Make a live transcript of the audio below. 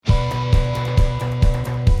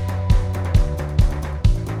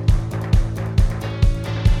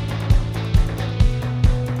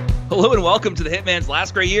Hello and welcome to the Hitman's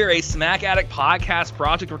Last Great Year, a Smack Addict podcast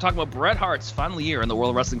project. We're talking about Bret Hart's final year in the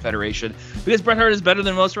World Wrestling Federation because Bret Hart is better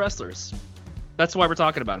than most wrestlers. That's why we're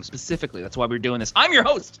talking about him specifically. That's why we're doing this. I'm your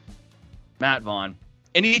host, Matt Vaughn.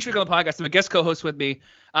 And each week on the podcast, I have a guest co-host with me,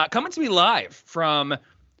 coming to me live from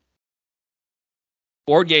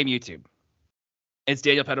Board Game YouTube. It's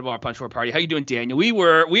Daniel Pettibar, Punch Board Party. How you doing, Daniel?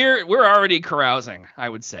 We're already carousing, I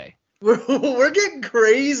would say. We're getting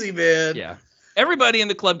crazy, man. Yeah. Everybody in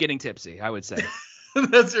the club getting tipsy, I would say.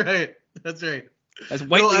 That's right. That's right. As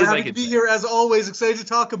whitely as I could can be say. here, as always, excited to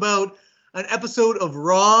talk about an episode of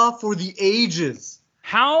Raw for the ages.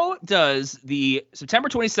 How does the September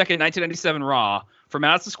 22nd, 1997 Raw from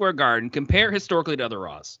Madison Square Garden compare historically to other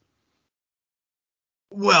Raws?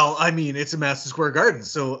 Well, I mean, it's a Madison Square Garden,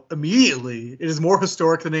 so immediately it is more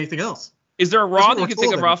historic than anything else. Is there a Raw that you can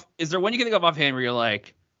think of off? Is there one you can think of offhand where you're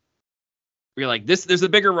like this? There's a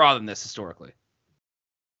bigger Raw than this historically.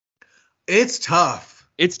 It's tough.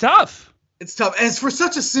 It's tough. It's tough, and it's for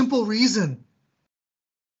such a simple reason.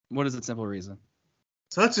 What is the simple reason?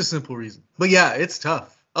 Such a simple reason. But yeah, it's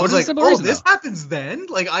tough. I was like, this happens then?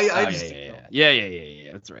 Like,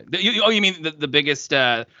 Yeah. That's right. You mean the biggest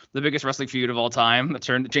wrestling feud of all time that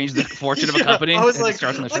changed the fortune of a company? I was like,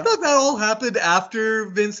 I thought that all happened after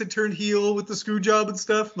Vince had turned heel with the screw job and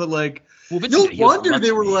stuff. But like, no wonder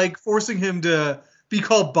they were like forcing him to be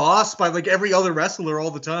called boss by like every other wrestler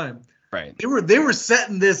all the time. Right. They were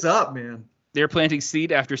setting this up, man. They're planting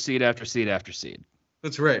seed after seed after seed after seed.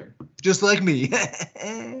 That's right. Just like me.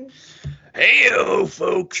 Hey,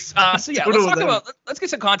 folks. So yeah, let's get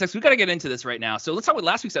some context. We've got to get into this right now. So let's talk about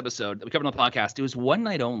last week's episode that we covered on the podcast. It was one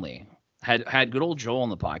night only. Had good old Joel on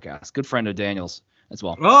the podcast, good friend of Daniel's as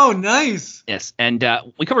well. Oh, nice. Yes, and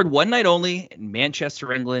we covered one night only in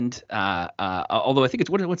Manchester, England. Although I think it's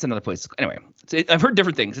what's another place? Anyway, I've heard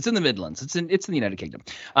different things. It's in the Midlands. It's in the United Kingdom.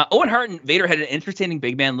 Owen Hart and Vader had an entertaining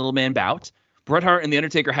big man, little man bout. Bret Hart and The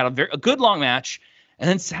Undertaker had a good long match. And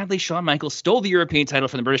then sadly, Shawn Michaels stole the European title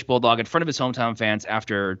from the British Bulldog in front of his hometown fans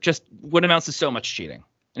after just what amounts to so much cheating,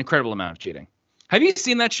 an incredible amount of cheating. Have you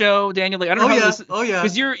seen that show, Daniel? Like, I don't know how this. Oh yeah.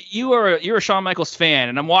 Because you're a Shawn Michaels fan,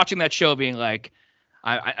 and I'm watching that show, being like,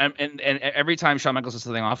 and every time Shawn Michaels does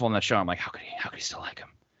something awful on that show, I'm like, how could he still like him?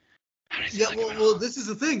 Well, this is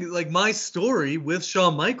the thing. Like, my story with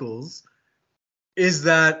Shawn Michaels is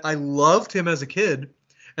that I loved him as a kid,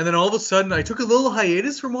 and then all of a sudden I took a little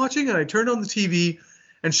hiatus from watching, and I turned on the TV.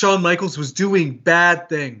 And Shawn Michaels was doing bad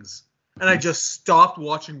things. And I just stopped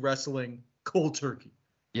watching wrestling cold turkey.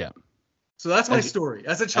 Yeah. So that's my story.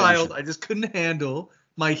 As a child, I just couldn't handle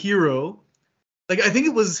my hero. Like, I think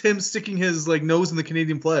it was him sticking his like nose in the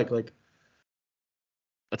Canadian flag. Like,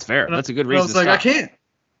 that's fair. That's a good reason. I was like, I can't.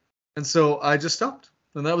 And so I just stopped.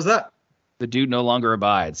 And that was that. The dude no longer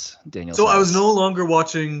abides, Daniel. So I was no longer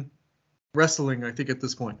watching wrestling, I think, at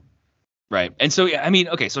this point. Right. And so, yeah, I mean,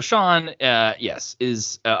 okay, so Shawn, yes,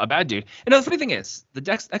 is a bad dude. And the funny thing is, the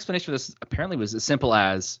explanation for this apparently was as simple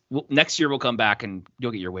as, well, next year we'll come back and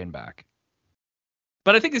you'll get your win back.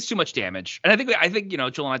 But I think it's too much damage. And I think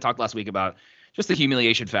Joel and I talked last week about just the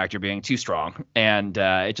humiliation factor being too strong. And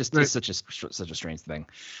it just is such a strange thing.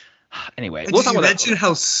 Anyway. We'll talk about mention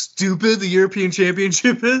how stupid the European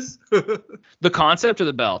Championship is? The concept of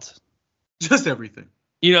the belt. Just everything.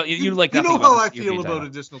 You like that. You know how I feel about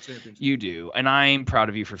additional championships. You do, and I'm proud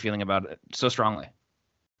of you for feeling about it so strongly.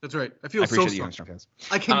 That's right. I feel so strong.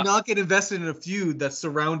 I cannot get invested in a feud that's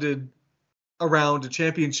surrounded around a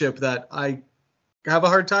championship that I have a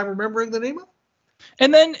hard time remembering the name of.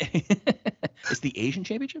 And then it's the Asian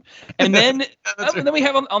Championship. And then then we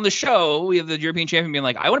have on the show, we have the European champion being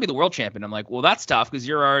like, I want to be the world champion. I'm like, well, that's tough because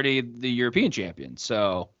you're already the European champion.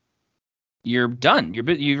 So you're done.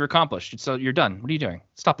 You've accomplished. So you're done. What are you doing?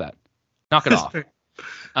 Stop that. Knock it off.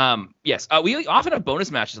 Yes. We often have bonus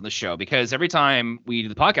matches on the show because every time we do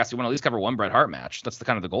the podcast, we want to at least cover one Bret Hart match. That's the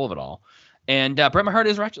goal of it all. And Bret Hart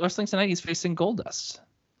is wrestling tonight. He's facing Goldust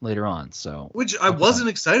later on. So which I wasn't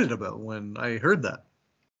excited about when I heard that.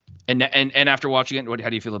 And after watching it, how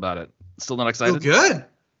do you feel about it? Still not excited? Feel good.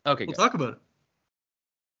 Okay. We'll talk about it.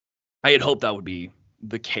 I had hoped that would be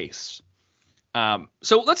the case.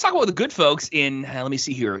 So let's talk about the good folks in, let me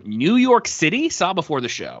see here, New York City. Saw before the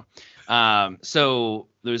show. So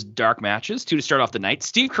there's dark matches. 2 to start off the night.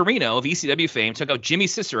 Steve Corino of ECW fame took out Jimmy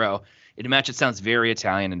Cicero in a match that sounds very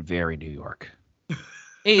Italian and very New York.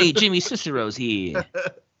 Hey, Jimmy Cicero's here.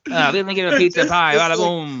 We're going to get a pizza pie. Bada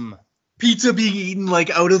boom. Pizza being eaten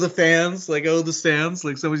like out of the fans, like out of the stands.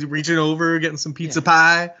 Like somebody's reaching over, getting some pizza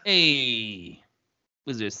pie. Hey.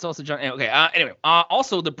 Was there sausage on? Okay. Anyway,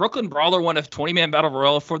 also the Brooklyn Brawler won a 20-man battle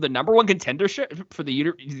royal for the #1 contendership for the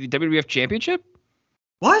WWF Championship.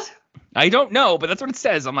 What? I don't know, but that's what it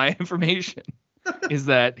says on my information. Is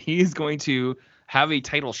that he's going to have a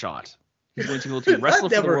title shot. He's going to be able to wrestle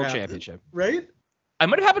for the world championship. Right? I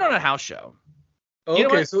might have happened on a house show. Okay, You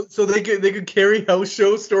know so they could carry house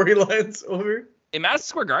show storylines over? In Madison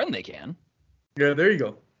Square Garden, they can. Yeah, there you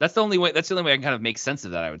go. That's the only way. That's the only way I can kind of make sense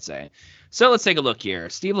of that, I would say. So let's take a look here.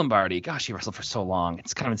 Steve Lombardi. Gosh, he wrestled for so long.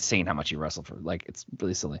 It's kind of insane how much he wrestled for. Like, it's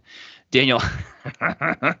really silly. Daniel,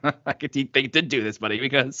 they did do this, buddy,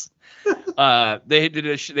 because they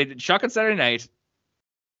did Shotgun Saturday Night.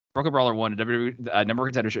 Brooklyn Brawler won a WWE number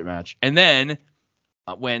one contendership match, and then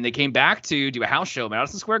when they came back to do a house show,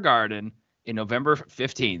 Madison Square Garden in November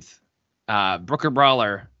 15th, Brooklyn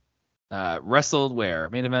Brawler wrestled where?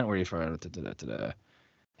 Main event? Where are you from?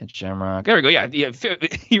 Hit Shamrock. There we go. Yeah,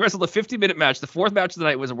 he wrestled a 50-minute match. The fourth match of the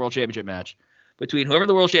night was a world championship match between whoever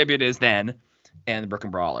the world champion is then and the Brooklyn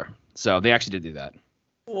Brawler. So they actually did do that.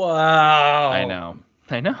 Wow. I know.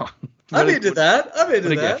 I'm into that. What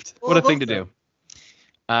a gift. What a thing to do.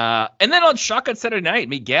 And then on Shotgun Saturday Night,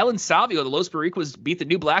 Miguel and Savio, the Los Boricuas, beat the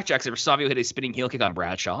New Blackjacks after Savio hit a spinning heel kick on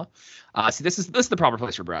Bradshaw. See, this is the proper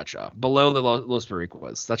place for Bradshaw, below the Los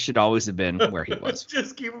Boricuas. That should always have been where he was.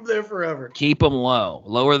 Just keep him there forever. Keep him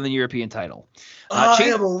lower than the European title. I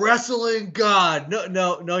am a wrestling god. No,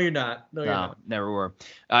 you're not. No, you're not. Never were.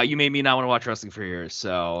 You made me not want to watch wrestling for years,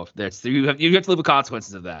 so you have to live with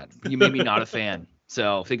consequences of that. You made me not a fan,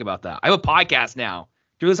 so think about that. I have a podcast now.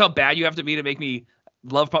 Do you realize how bad you have to be to make me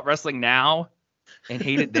love wrestling now and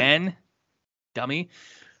hate it then? Dummy.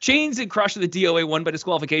 Chains and Crush of the DOA won by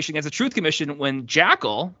disqualification against the Truth Commission when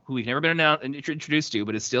Jackal, who we've never been introduced to,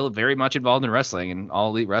 but is still very much involved in wrestling and all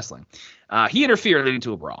elite wrestling, he interfered, leading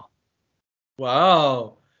to a brawl.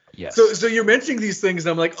 Wow. Yes. So you're mentioning these things,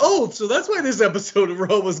 and I'm like, oh, so that's why this episode of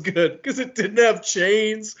Raw was good, because it didn't have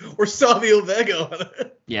Chains or Savio Vega on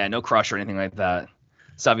it. Yeah, no Crush or anything like that.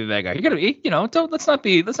 Savio Vega, you're gonna be, let's not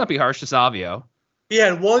be harsh to Savio. He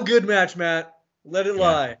had one good match, Matt. Let it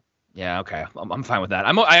lie. Yeah, okay. I'm fine with that.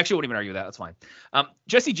 I actually won't even argue that. That's fine.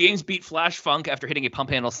 Jesse James beat Flash Funk after hitting a pump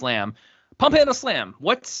handle slam. Pump handle slam.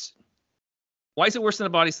 Why is it worse than a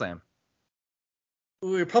body slam?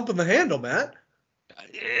 Well, you're pumping the handle, Matt.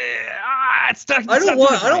 I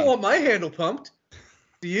don't want my handle pumped.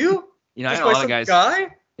 Do you? I know a lot of guys.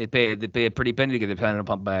 They pay a pretty penny to get their handle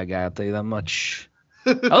pumped by a guy. I'll tell you that much.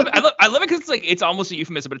 I love it because it's almost a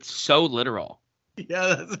euphemism, but it's so literal.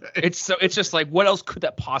 Yeah, that's right. It's just like, what else could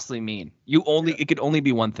that possibly mean? It could only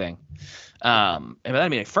be one thing. And by that I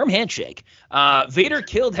mean a firm handshake. Vader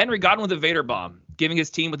killed Henry Godwin with a Vader bomb, giving his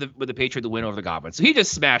team with the Patriot the win over the Goblin. So he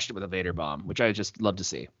just smashed it with a Vader bomb, which I just love to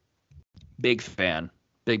see. Big fan.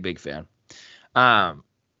 Big fan.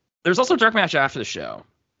 There's also a dark match after the show.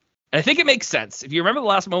 And I think it makes sense. If you remember the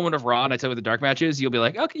last moment of Raw and I tell you what the dark match is, you'll be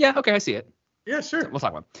like, okay, I see it. Yeah, sure. Let's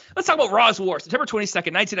talk about Raw's War, September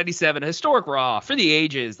 22nd, 1997, a historic Raw for the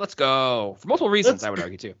ages. Let's go. For multiple reasons, I would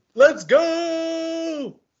argue, too. Let's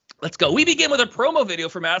go. We begin with a promo video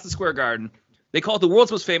for Madison Square Garden. They call it the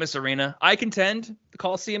world's most famous arena. I contend the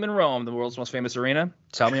Coliseum in Rome, the world's most famous arena.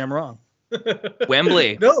 Tell me I'm wrong.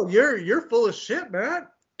 Wembley. No, you're full of shit,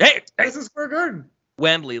 Matt. Hey. Madison Square Garden.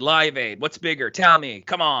 Wembley, Live Aid. What's bigger? Tell me.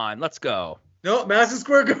 Come on. Let's go. No, Madison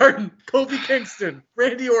Square Garden. Kofi Kingston.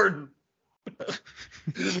 Randy Orton.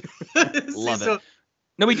 Love it.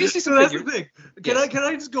 No, we do see some. That's the thing. Can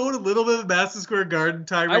I just go in a little bit of Madison Square Garden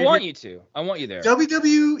time? I want you to. I want you there.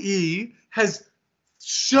 WWE has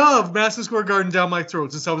shoved Madison Square Garden down my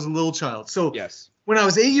throat since I was a little child. So yes, when I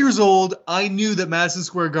was 8 years old, I knew that Madison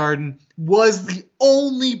Square Garden was the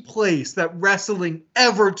only place that wrestling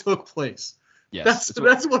ever took place. Yes,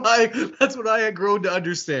 that's what I had grown to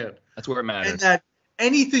understand. That's where it matters. And that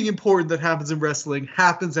anything important that happens in wrestling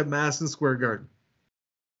happens at Madison Square Garden.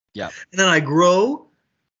 Yeah. And then I grow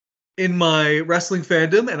in my wrestling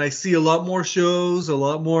fandom and I see a lot more shows, a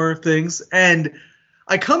lot more things. And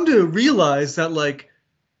I come to realize that, like,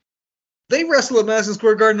 they wrestle at Madison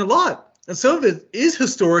Square Garden a lot. And some of it is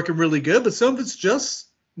historic and really good, but some of it's just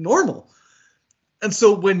normal. And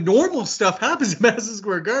so when normal stuff happens at Madison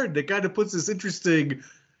Square Garden, it kind of puts this interesting,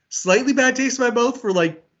 slightly bad taste in my mouth for,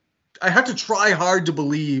 like, I have to try hard to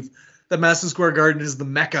believe that Madison Square Garden is the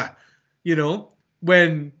Mecca,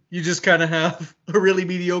 when you just kind of have a really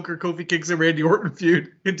mediocre Kofi Kingston Randy Orton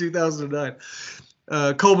feud in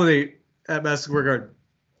 2009 culminate at Madison Square Garden.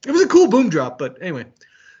 It was a cool boom drop, but anyway.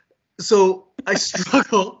 So I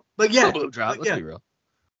struggle, but yeah. Boom drop, let's be real.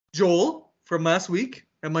 Joel from last week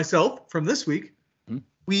and myself from this week,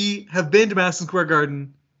 we have been to Madison Square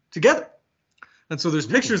Garden together. And so there's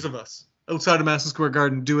pictures of us outside of Madison Square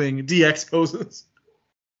Garden doing DX poses.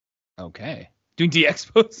 Okay. Doing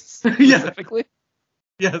DX poses specifically?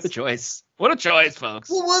 Yes. What a choice. What a choice, folks.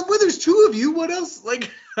 Well, when there's two of you, what else?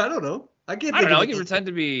 Like, I don't know. I don't know. You pretend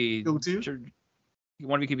to be. Go-to.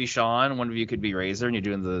 One of you could be Sean. One of you could be Razor, and you're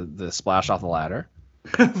doing the splash off the ladder.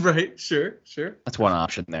 Right. Sure. That's one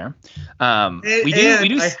option there.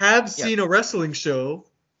 I have seen a wrestling show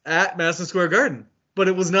at Madison Square Garden, but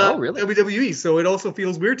it was not WWE, so it also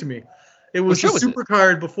feels weird to me. It was the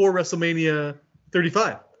Supercard before WrestleMania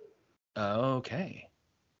 35. Okay.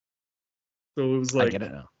 So it was like, I get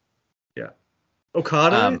it now. Yeah.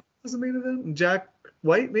 Okada was the main event, and Jack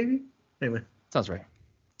White maybe. Anyway, sounds right.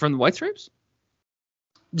 From the White Stripes?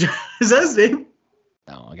 Is that his name?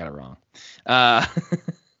 No, I got it wrong.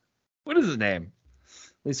 What is his name?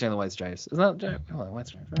 At least in the White Stripes. Isn't that Jack? Oh, White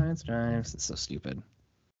Stripes. It's so stupid.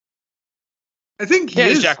 I think he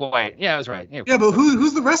is Jack White. Yeah, I was right. Yeah, but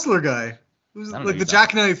who's the wrestler guy? Who's like the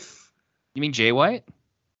jackknife? You mean Jay White?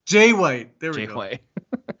 Jay White. There we go. Jay White.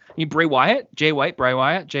 You Bray Wyatt? Jay White? Bray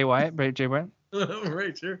Wyatt? Jay Wyatt? Jay White?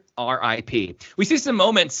 Right, sure. R.I.P. We see some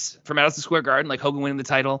moments from Madison Square Garden, like Hogan winning the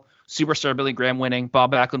title, Superstar Billy Graham winning,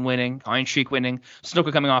 Bob Backlund winning, Iron Sheik winning,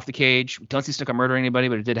 Snuka coming off the cage. We don't see Snuka murdering anybody,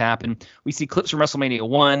 but it did happen. We see clips from WrestleMania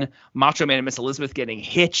 1, Macho Man and Miss Elizabeth getting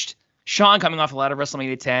hitched, Shawn coming off the ladder of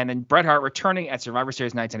WrestleMania 10, and Bret Hart returning at Survivor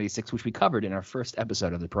Series 1986, which we covered in our first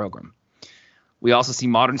episode of the program. We also see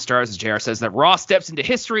modern stars, as JR says, that Raw steps into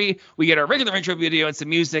history. We get our regular intro video and some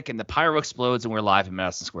music, and the pyro explodes, and we're live in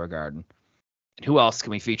Madison Square Garden. And who else can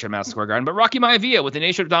we feature in Madison Square Garden but Rocky Maivia with the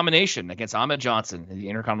Nation of Domination against Ahmed Johnson in the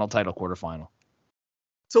Intercontinental title quarterfinal.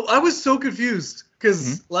 So I was so confused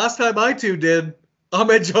because last time I tuned in,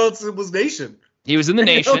 Ahmed Johnson was Nation. He was in the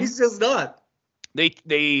Nation. He's just not. They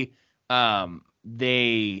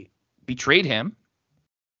betrayed him.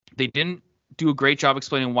 They didn't do a great job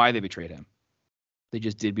explaining why they betrayed him. They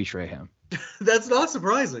just did betray him. That's not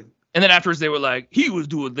surprising. And then afterwards they were like, he was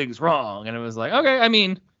doing things wrong. And it was like, okay, I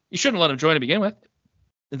mean, you shouldn't let him join to begin with,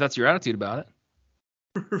 if that's your attitude about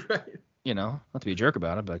it. Right. You know, not to be a jerk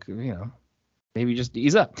about it, but, you know, maybe just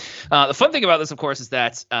ease up. The fun thing about this, of course, is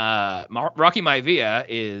that Rocky Maivia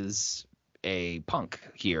is a punk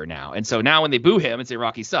here now. And so now when they boo him and say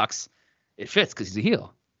Rocky sucks, it fits because he's a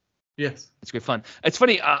heel. Yes. It's great fun. It's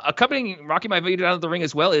funny, accompanying Rocky Maivia down to the ring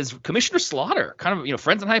as well is Commissioner Slaughter. Kind of, you know,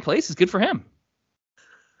 friends in high places. Good for him.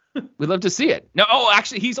 We'd love to see it. No,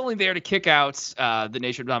 actually, he's only there to kick out the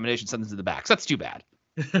Nation of Domination, send them to the back. So that's too bad.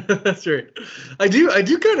 That's right. I do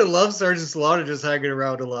kind of love Sergeant Slaughter just hanging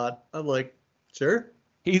around a lot. I'm like, sure.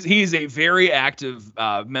 He's a very active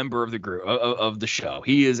member of the group of the show.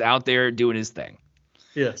 He is out there doing his thing.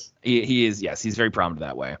 Yes. He is. Yes, he's very prominent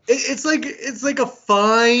that way. It's like a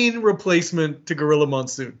fine replacement to Gorilla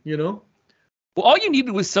Monsoon, you know? Well, all you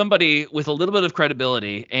needed was somebody with a little bit of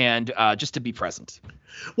credibility and just to be present.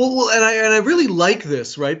 Well, and I really like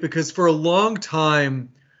this, right? Because for a long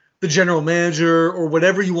time, the general manager or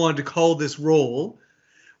whatever you wanted to call this role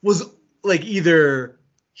was like either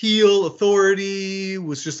heel authority,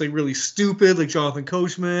 was just like really stupid, like Jonathan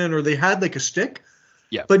Coachman, or they had like a shtick.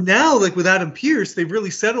 Yeah. But now, like with Adam Pearce, they've really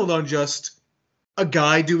settled on just a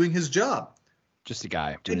guy doing his job. Just a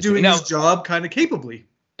guy doing his job kind of capably.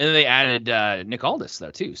 And then they added Nick Aldis though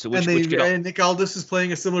too. So and Nick Aldis is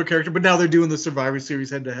playing a similar character, but now they're doing the Survivor Series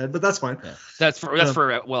head to head. But that's fine. Yeah. That's for if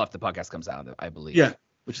the podcast comes out, I believe. Yeah,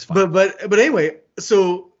 which is fine. But anyway,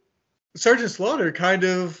 so Sergeant Slaughter is kind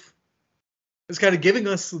of giving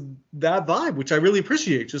us that vibe, which I really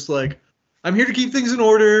appreciate. Just like, I'm here to keep things in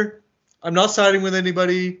order. I'm not siding with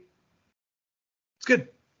anybody. It's good.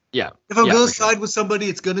 Yeah. If I'm going to side with somebody,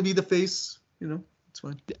 it's going to be the face. You know. It's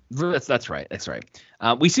fine. That's right. That's right.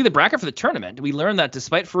 We see the bracket for the tournament. We learned that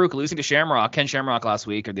despite Farouk losing to Ken Shamrock last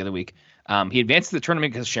week or the other week, he advanced to the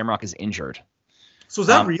tournament because Shamrock is injured. So is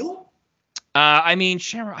that real? I mean,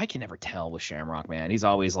 Shamrock, I can never tell with Shamrock, man. He's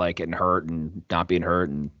always like getting hurt and not being hurt,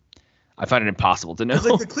 and I find it impossible to know.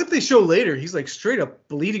 Like the clip they show later, he's like straight up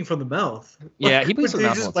bleeding from the mouth. Yeah, he bleeds from his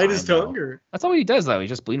mouth. He just bite his tongue, or that's all he does though. He's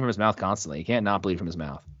just bleeding from his mouth constantly. He can't not bleed from his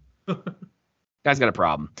mouth. Guy's got a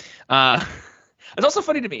problem. It's also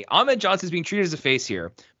funny to me. Ahmed Johnson's being treated as a face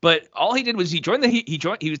here, but all he did was he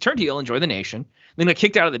was turned heel and joined the Nation, then got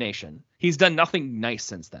kicked out of the Nation. He's done nothing nice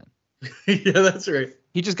since then. Yeah, that's right.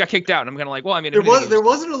 He just got kicked out, and I'm kind of like, well, I mean, there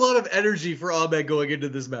wasn't a lot of energy for Ahmed going into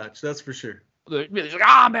this match. That's for sure. He's like,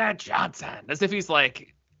 Ahmed Johnson, as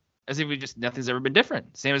if nothing's ever been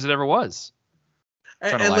different, same as it ever was.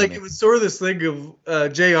 And like it was sort of this thing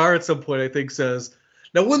of JR at some point I think says,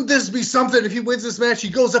 now wouldn't this be something if he wins this match he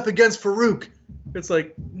goes up against Farouk? It's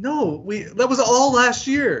like, no, that was all last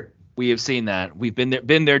year. We have seen that. We've been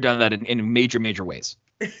there, done that in major ways.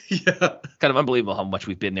 Yeah. Kind of unbelievable how much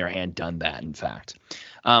we've been there and done that, in fact.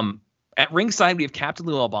 At ringside, we have Captain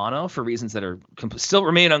Lou Albano for reasons that are still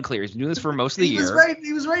remain unclear. He's been doing this for most of the year.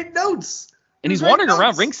 He was writing notes. And he's wandering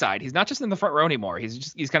around ringside. He's not just in the front row anymore.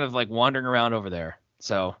 He's kind of like wandering around over there.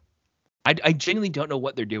 So I genuinely don't know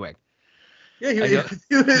what they're doing. Yeah,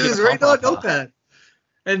 he was writing on a notepad.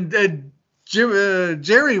 And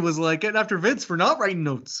Jerry was like getting after Vince for not writing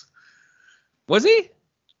notes. Was he?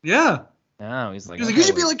 Yeah. Oh, he's like, you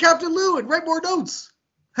should be like Captain Lou and write more notes.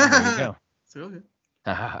 There you go. So, okay.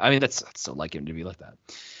 I mean, that's so like him to be like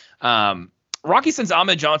that. Rocky sends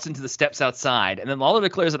Ahmed Johnson to the steps outside, and then Lawler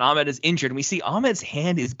declares that Ahmed is injured, and we see Ahmed's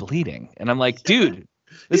hand is bleeding. And I'm like, dude,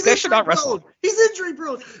 this guy should not wrestle. He's injury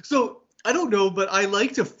prone. So I don't know, but I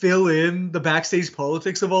like to fill in the backstage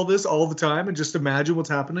politics of all this all the time and just imagine what's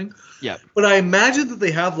happening. Yeah. But I imagine that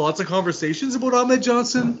they have lots of conversations about Ahmed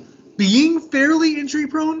Johnson being fairly injury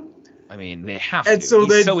prone. I mean, they have to. And so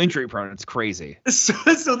he's so injury prone, it's crazy.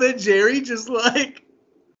 So then Jerry just like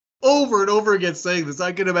over and over again saying this.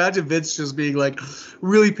 I can imagine Vince just being like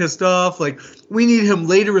really pissed off. Like, we need him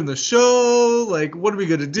later in the show. Like, what are we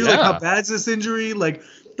going to do? Yeah. Like, how bad's this injury? Like,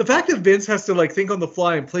 the fact that Vince has to like think on the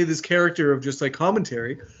fly and play this character of just like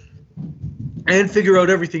commentary and figure out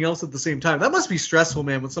everything else at the same time. That must be stressful,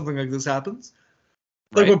 man, when something like this happens.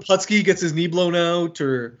 Like when Putski gets his knee blown out,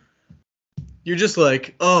 or you're just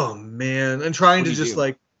like, oh man, and trying to just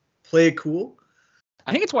like play it cool.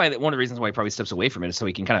 I think it's why one of the reasons why he probably steps away from it is so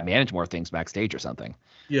he can kind of manage more things backstage or something.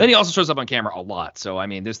 Yeah. Then he also shows up on camera a lot. So, I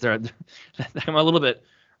mean, I'm a little bit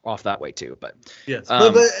off that way too. But yes,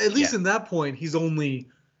 but at least in that point, he's only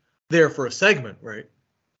there for a segment, right?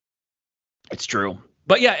 It's true.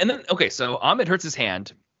 But yeah, and then, okay, so Ahmed hurts his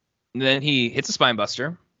hand, and then he hits a spine buster.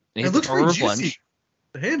 And he it looks pretty juicy.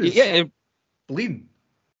 The hand is bleeding.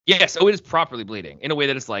 Yes, it is properly bleeding in a way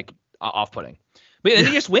that is like off-putting. But then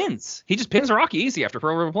he just wins. He just pins Rocky easy after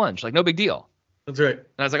Pearl River Plunge. Like, no big deal. That's right. And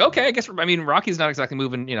I was like, okay, I guess, I mean, Rocky's not exactly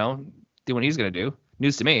moving, doing what he's going to do.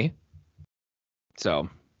 News to me. So,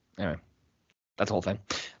 anyway, that's the whole thing.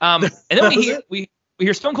 And then we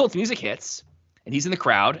hear Stone Cold's music hits, and he's in the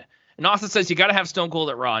crowd. And Austin says, you got to have Stone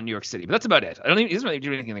Cold at Raw in New York City. But that's about it. He doesn't really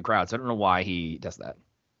do anything in the crowd, so I don't know why he does that.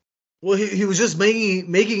 Well, he was just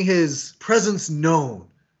making his presence known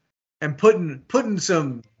and putting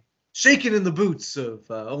some shaking in the boots of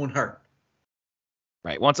Owen Hart.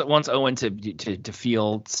 Right. Wants Owen to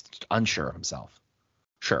feel unsure of himself.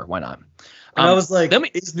 Sure, why not? And I was like,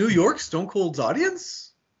 is New York Stone Cold's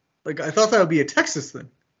audience? Like, I thought that would be a Texas thing,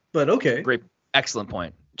 but okay. Great, excellent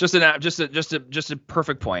point. Just a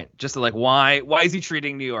perfect point. Just to like, why is he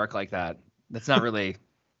treating New York like that? That's not really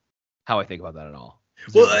how I think about that at all.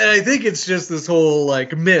 Well, I think it's just this whole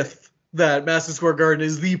like myth that Madison Square Garden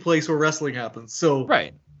is the place where wrestling happens. So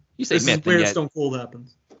right. You say this myth, is where Stone Cold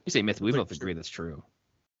happens. You say myth. We both agree that's true.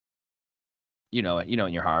 You know it. You know it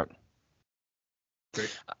in your heart. Great.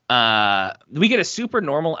 We get a super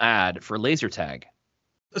normal ad for laser tag.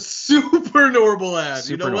 A super normal ad.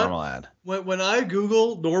 Super normal ad. When I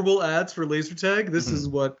Google normal ads for laser tag, this is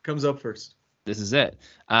what comes up first. This is it.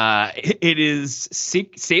 It is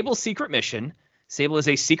Sable's secret mission. Sable is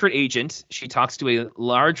a secret agent. She talks to a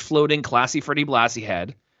large, floating, classy Freddie Blassie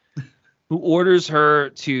head, who orders her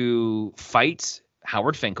to fight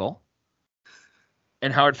Howard Finkel.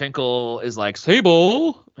 And Howard Finkel is like,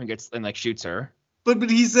 Sable, and like shoots her. But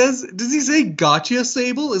he says, does he say gotcha,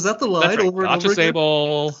 Sable? Is that the line? That's right. Over and gotcha, over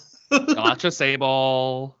Sable. Gotcha,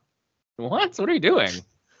 Sable. What are you doing?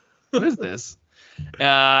 What is this?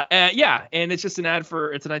 Yeah, and it's just it's a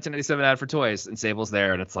 1997 ad for toys, and Sable's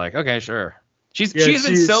there, and it's like, okay, sure. She's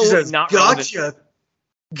been so says, not gotcha.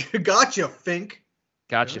 relevant. Gotcha, Fink.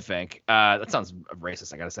 Gotcha, Fink. That sounds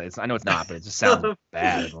racist, I gotta say. I know it's not, but it just sounds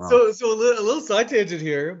bad. And wrong. So a little side tangent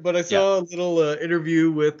here, but I saw a little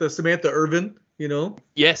interview with Samantha Irvin,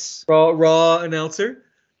 Yes. Raw announcer.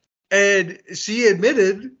 And she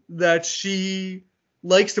admitted that she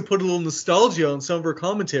likes to put a little nostalgia on some of her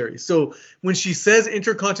commentary. So when she says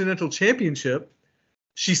Intercontinental Championship,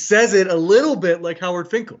 she says it a little bit like Howard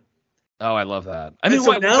Finkel. Oh, I love that. I mean,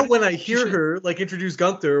 now when I hear her like introduce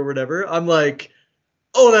Gunther or whatever, I'm like,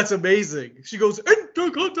 oh, that's amazing. She goes,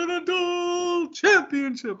 Intercontinental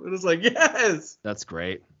Championship. And it's like, yes. That's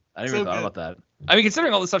great. I never thought about that. I mean,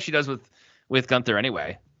 considering all the stuff she does with Gunther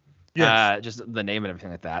anyway. Yes. Just the name and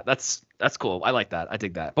everything like that. That's cool. I like that. I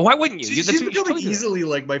dig that. But why wouldn't you? She's becoming easily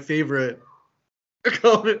like my favorite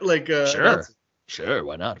comment. Like, Sure.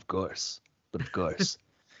 Why not? Of course. But of course.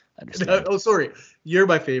 Oh, sorry. You're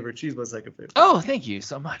my favorite. She's my second favorite. Oh, thank you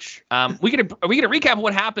so much. Are we gonna recap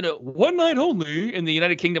what happened at One Night Only in the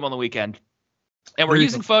United Kingdom on the weekend? And we're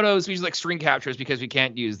using photos. We use like screen captures because we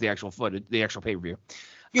can't use the actual footage, the actual pay-per-view.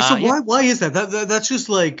 Yeah. So why is that? That's just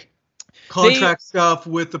like contract stuff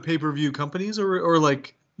with the pay-per-view companies or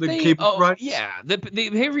like the cable providers? Yeah, the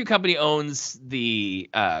pay-per-view company owns the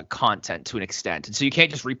content to an extent, and so you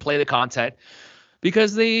can't just replay the content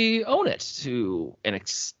because they own it to an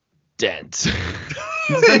extent.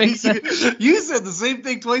 Does that make sense? You said the same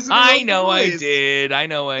thing twice. I know I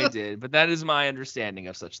did, but that is my understanding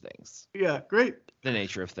of such things. Yeah, great. The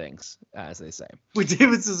nature of things, as they say. With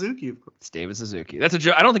David Suzuki, of course. It's David Suzuki. That's a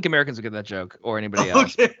joke. I don't think Americans would get that joke, or anybody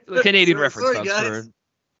else. Okay. The Canadian reference, folks, guys.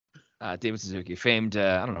 For David Suzuki, famed,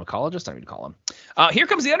 I don't know, ecologist? I don't need to call him. Here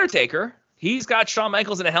comes The Undertaker. He's got Shawn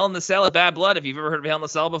Michaels in a Hell in the Cell at Bad Blood. If you've ever heard of Hell in the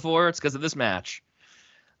Cell before, it's because of this match.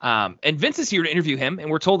 And Vince is here to interview him,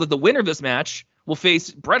 and we're told that the winner of this match will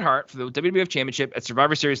face Bret Hart for the WWF Championship at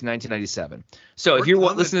Survivor Series in 1997. So if you're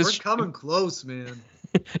listening to this, we're coming close, man.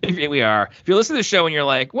 We are. If you're listening to the show and you're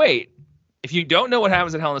like, wait, if you don't know what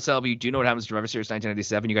happens at Hell in a Cell, but you do know what happens at Survivor Series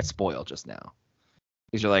 1997, you got spoiled just now.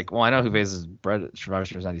 Because you're like, well, I know who faces Bret at Survivor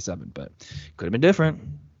Series 97, but could have been different.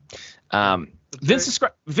 Vince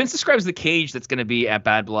describes the cage that's going to be at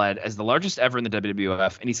Bad Blood as the largest ever in the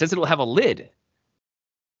WWF, and he says it'll have a lid.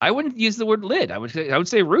 I wouldn't use the word lid. I would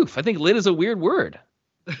say roof. I think lid is a weird word.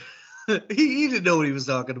 he didn't know what he was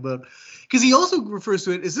talking about. Because he also refers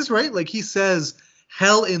to it. Is this right? Like he says,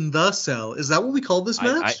 Hell in the Cell. Is that what we call this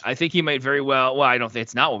match? I think he might very well. I don't think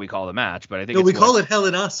it's not what we call the match, but I think we call it Hell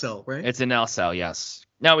in a Cell, right? It's an L Cell, yes.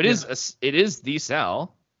 Now it is the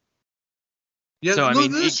cell. Yeah, so,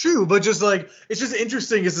 that's true. But just like it's just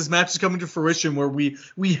interesting as this match is coming to fruition, where we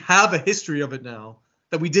have a history of it now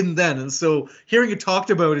that we didn't then, and so hearing it talked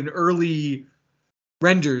about in early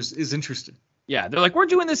renders is interesting. Yeah, they're like, we're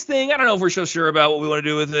doing this thing. I don't know if we're so sure about what we want to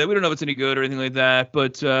do with it. We don't know if it's any good or anything like that.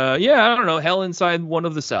 But yeah, I don't know. Hell inside one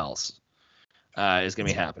of the cells is going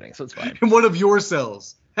to be happening, so it's fine. In one of your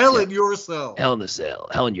cells. Hell in your cell. Hell in the cell.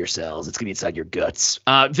 Hell in your cells. It's going to be inside your guts.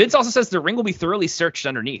 Vince also says the ring will be thoroughly searched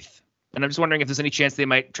underneath. And I'm just wondering if there's any chance they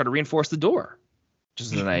might try to reinforce the door.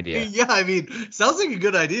 Just as an idea. Yeah, I mean, sounds like a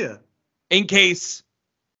good idea. In case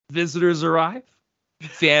visitors arrive,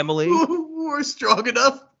 family. Who are strong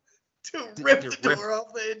enough to rip the door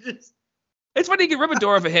off the hinges. It's funny you can rip a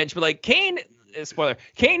door off a hinge, but like Kane, spoiler,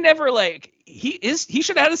 Kane never like he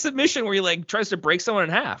should have had a submission where he like tries to break someone in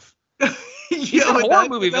half. He's a horror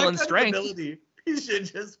movie villain strength. He should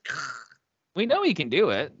just. We know he can do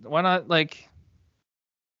it. Why not like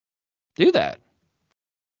do that?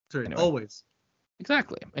 Sorry, anyway. Always.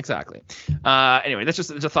 Exactly. Anyway, that's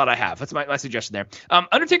just a thought I have. That's my suggestion there.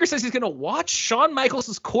 Undertaker says he's going to watch Shawn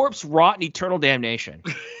Michaels' corpse rot in eternal damnation.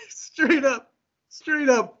 Straight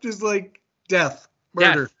up, just like death,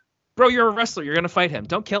 murder. Death. Bro, you're a wrestler. You're going to fight him.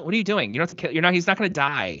 Don't kill. What are you doing? You don't have to kill. He's not going to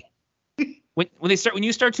die. When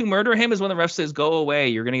you start to murder him is when the ref says go away.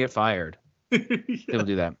 You're going to get fired. Yeah. He'll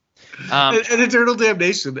do that. And eternal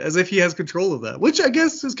damnation, as if he has control of that, which I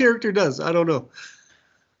guess his character does. I don't know.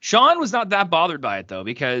 Sean was not that bothered by it, though,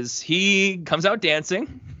 because he comes out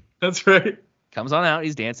dancing. That's right. Comes on out.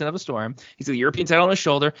 He's dancing up a storm. He's got the European title on his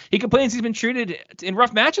shoulder. He complains he's been treated in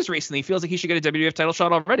rough matches recently. He feels like he should get a WWF title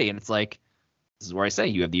shot already. And it's like, this is where I say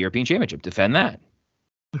you have the European Championship. Defend that.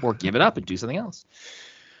 Or give it up and do something else.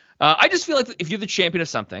 I just feel like if you're the champion of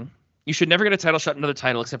something, you should never get a title shot, another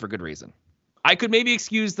title, except for good reason. I could maybe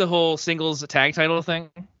excuse the whole singles tag title thing,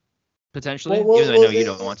 potentially. Even though I know you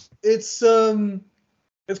don't want to.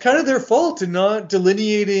 It's kind of their fault in not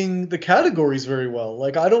delineating the categories very well.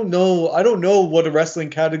 Like I don't know what a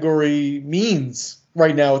wrestling category means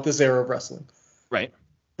right now at this era of wrestling. Right.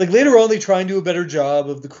 Like later on they try and do a better job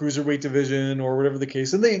of the cruiserweight division or whatever the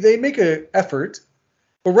case, and they make an effort.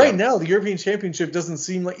 But right now the European Championship doesn't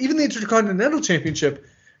seem like, even the Intercontinental Championship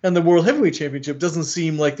and the World Heavyweight Championship doesn't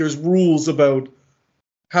seem like there's rules about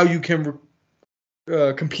how you can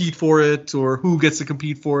compete for it or who gets to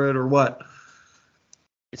compete for it or what.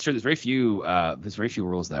 It's true. There's very few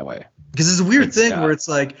rules that way. Because it's a weird thing where it's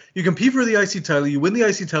like you compete for the IC title, you win the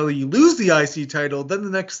IC title, you lose the IC title, then the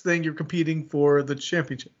next thing you're competing for the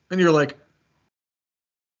championship, and you're like,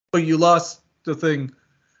 but you lost the thing.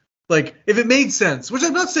 Like if it made sense, which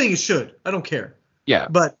I'm not saying it should, I don't care. Yeah,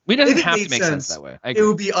 but we don't have to make sense that way. It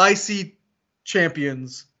would be IC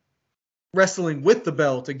champions wrestling with the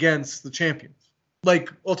belt against the champions, like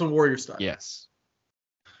Ultimate Warrior style. Yes.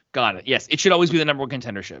 Got it. Yes, it should always be the number one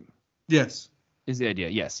contendership. Yes, is the idea.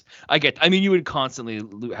 Yes, I mean, you would constantly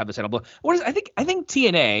have the title. But what is? I think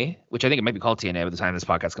TNA, which I think it might be called TNA by the time this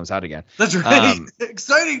podcast comes out again. That's right.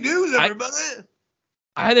 Exciting news, everybody.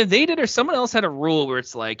 Either they did or someone else had a rule where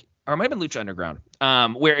it's like, or it might have been Lucha Underground,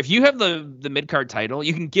 where if you have the mid card title,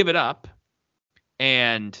 you can give it up,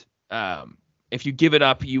 and if you give it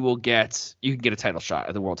up, you can get a title shot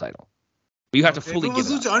at the world title. But you have to fully give it up. If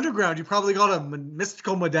it up. was Lucha Underground, you probably got a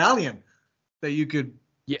mystical medallion that you could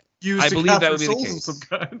use I to believe that would capture be the souls case. of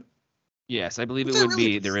some kind. Yes, I believe Which it I would really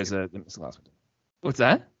be. There is a What's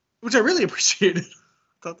that? Which I really appreciated.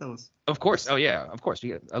 I thought that was. Of course. Oh yeah. Of course.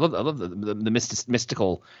 I love the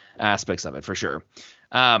mystical aspects of it for sure.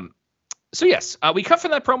 So yes, we cut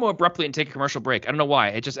from that promo abruptly and take a commercial break. I don't know why.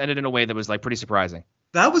 It just ended in a way that was like pretty surprising.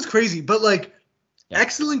 That was crazy, but like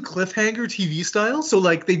excellent cliffhanger TV style. So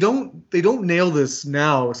like they don't nail this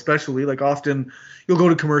now, especially like often you'll go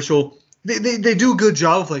to commercial. They do a good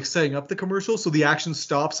job of like setting up the commercial so the action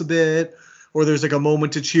stops a bit, or there's like a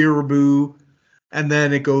moment to cheer or boo, and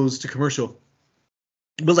then it goes to commercial.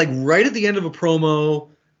 But like right at the end of a promo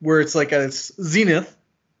where it's like at its zenith,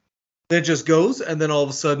 it just goes, and then all of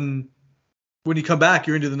a sudden, when you come back,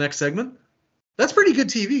 you're into the next segment. That's pretty good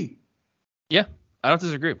TV. Yeah, I don't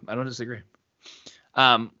disagree.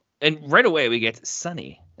 And right away we get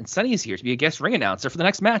Sunny, and Sunny is here to be a guest ring announcer for the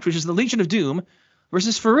next match, which is the Legion of Doom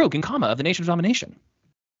versus Farouk and Kama of the Nation of Domination.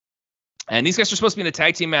 And these guys are supposed to be in a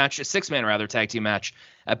tag team match, a 6-man tag team match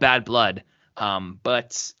at Bad Blood.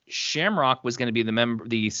 But Shamrock was going to be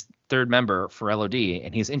the third member for LOD,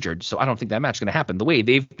 and he's injured, so I don't think that match is going to happen the way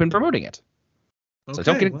they've been promoting it. So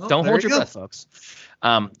don't hold your breath, folks.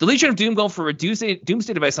 The Legion of Doom go for a doomsday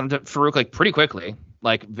device on Farouk like pretty quickly,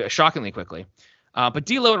 like shockingly quickly. But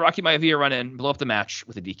D'Lo and Rocky Maivia run in, blow up the match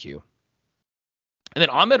with a DQ. And then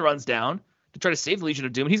Ahmed runs down to try to save the Legion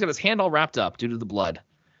of Doom. He's got his hand all wrapped up due to the blood.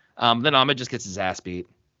 Then Ahmed just gets his ass beat.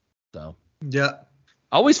 So yeah.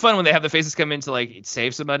 Always fun when they have the faces come in to like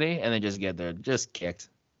save somebody and they just get there, just kicked.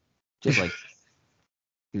 Just like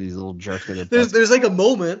these little jerks. There's like a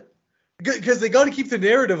moment because they got to keep the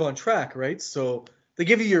narrative on track, right? So they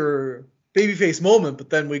give you your babyface moment, but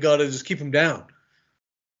then we got to just keep them down.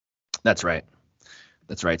 That's right.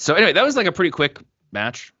 So anyway, that was like a pretty quick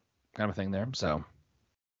match kind of a thing there. So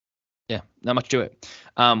yeah, not much to it.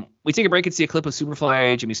 We take a break and see a clip of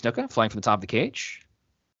Superfly Jimmy Snuka flying from the top of the cage.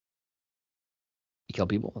 You kill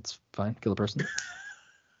people. That's fine. Kill a person.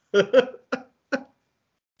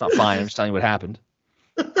 Not fine. I'm just telling you what happened.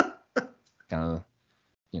 Kind of,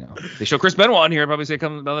 they show Chris Benoit on here. I'd probably say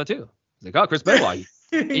something about that too. It's like, oh, Chris Benoit.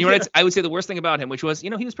 And you know what? I would say the worst thing about him, which was, he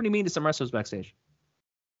was pretty mean to some wrestlers backstage.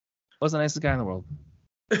 Wasn't the nicest guy in the world.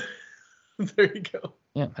 There you go.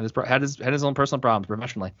 Yeah, had his own personal problems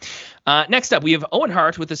professionally. Next up, we have Owen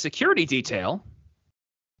Hart with a security detail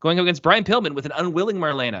going up against Brian Pillman with an unwilling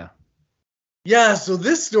Marlena. Yeah, so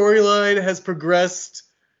this storyline has progressed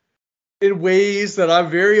in ways that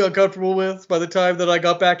I'm very uncomfortable with by the time that I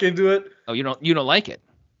got back into it. Oh, you don't like it?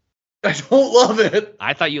 I don't love it.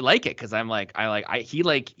 I thought you like it because he like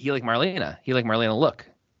Marlena. He like Marlena look.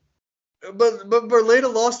 But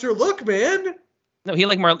Marlena lost her look, man. No, he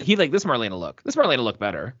like this Marlena look. This Marlena look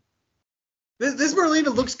better. This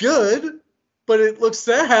Marlena looks good, but it looks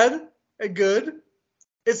sad and good.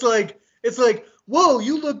 It's like, whoa,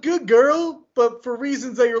 you look good, girl, but for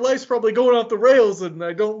reasons that your life's probably going off the rails, and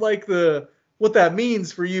I don't like what that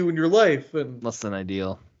means for you in your life. And less than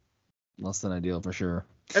ideal for sure.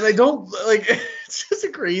 And I don't like. It's just a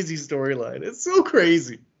crazy storyline. It's so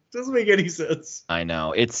crazy. It doesn't make any sense. I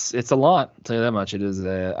know it's a lot. I'll tell you that much. It is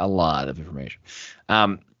a lot of information.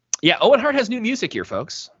 Yeah, Owen Hart has new music here,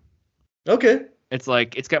 folks. Okay. It's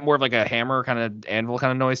like it's got more of like a hammer kind of anvil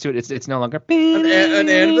kind of noise to it. It's no longer an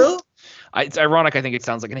anvil. It's ironic. I think it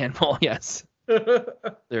sounds like an anvil. Yes. There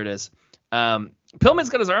it is. Pillman's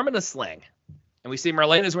got his arm in a sling, and we see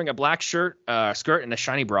Marlena's wearing a black skirt and a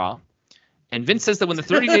shiny bra. And Vince says that when the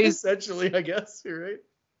 30 days... Essentially, I guess. You're right.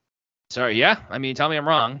 Sorry, yeah. I mean, tell me I'm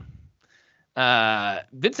wrong.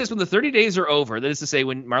 Vince says when the 30 days are over, that is to say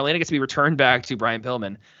when Marlena gets to be returned back to Brian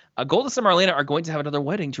Pillman, Goldust and Marlena are going to have another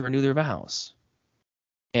wedding to renew their vows.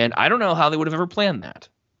 And I don't know how they would have ever planned that.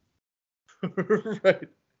 Right.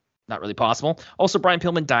 Not really possible. Also, Brian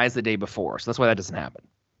Pillman dies the day before, so that's why that doesn't happen.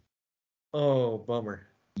 Oh, bummer.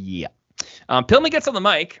 Yeah. Pillman gets on the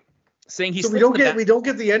mic saying he's... So we don't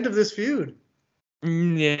get the end of this feud.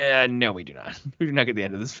 Yeah, no, we do not. We do not get the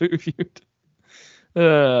end of this feud. Is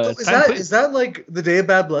that like the day of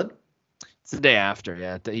Bad Blood? It's the day after,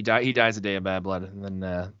 yeah. He dies the day of Bad Blood, and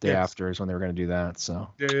then day after is when they were going to do that. So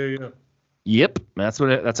yeah. Yep, that's how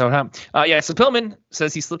it happened. So Pillman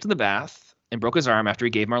says he slipped in the bath and broke his arm after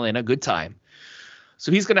he gave Marlena a good time.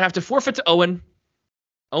 So he's going to have to forfeit to Owen.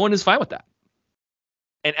 Owen is fine with that.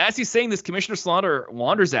 And as he's saying this, Commissioner Slaughter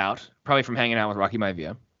wanders out, probably from hanging out with Rocky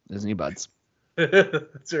Maivia, his new buds.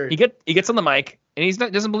 That's right. He gets on the mic, and he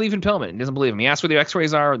doesn't believe in Pillman. He doesn't believe him. He asks where the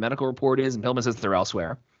X-rays are, where the medical report is, and Pillman says they're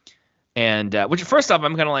elsewhere. And which, first off,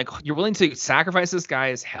 I'm kind of like, you're willing to sacrifice this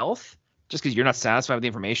guy's health just because you're not satisfied with the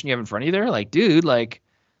information you have in front of you there. Like, dude, like,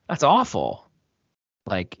 that's awful.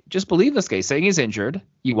 Like, just believe this guy saying he's injured.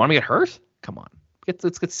 You want to get hurt? Come on.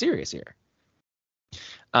 Let's get serious here.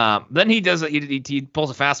 Then he does he pulls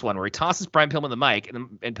a fast one where he tosses Brian Pillman the mic,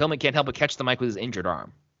 and Pillman can't help but catch the mic with his injured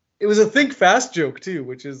arm. It was a think fast joke too,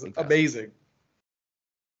 which is amazing.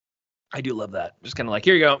 I do love that. Just kind of like,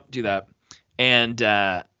 here you go, do that.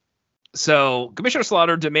 And so Commissioner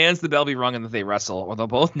Slaughter demands the bell be rung and that they wrestle, or they'll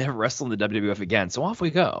both never wrestle in the WWF again. So off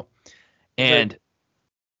we go. And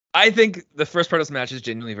I think the first part of this match is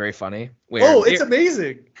genuinely very funny. It's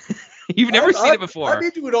amazing. You've never seen it before. I'm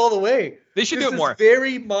into it all the way. They should do it more.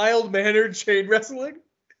 Very mild-mannered chain wrestling.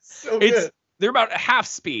 So good. They're about half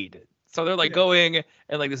speed. So they're like going,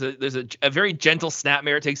 and like there's a very gentle snap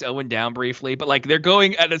mare takes Owen down briefly, but like they're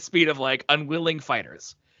going at a speed of like unwilling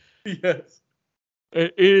fighters. Yes.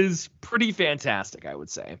 It is pretty fantastic, I would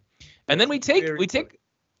say. And then we take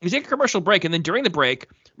a commercial break, and then during the break,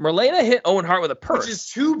 Marlena hit Owen Hart with a purse. Which is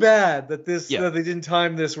too bad that that they didn't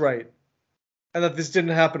time this right. And that this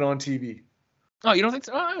didn't happen on TV. Oh, you don't think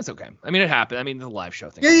so? Oh, it's okay. I mean, it happened. I mean, the live show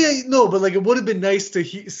thing. No, but like it would have been nice to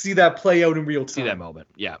see that play out in real time. See that moment.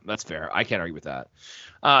 Yeah, that's fair. I can't argue with that.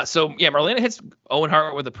 Marlena hits Owen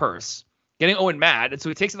Hart with a purse, getting Owen mad, and so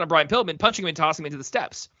he takes it on Brian Pillman, punching him and tossing him into the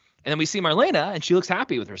steps. And then we see Marlena, and she looks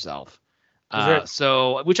happy with herself.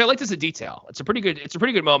 So, which I liked as a detail. It's a pretty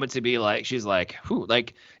good moment to be like, she's like, whew,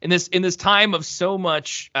 like in this time of so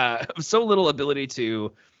much, so little ability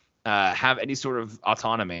to have any sort of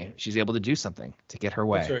autonomy, she's able to do something to get her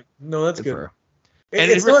way. That's right. No, that's good.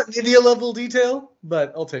 And it's not India level detail,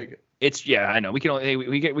 but I'll take it. I know we can only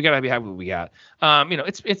we gotta be happy with what we got.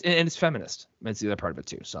 It's feminist. That's the other part of it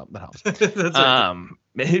too, so that helps. That's right.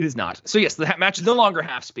 It is not. So yes, the match is no longer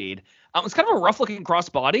half speed. It's kind of a rough looking cross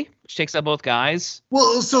body, which takes out both guys.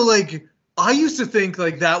 Well, so like I used to think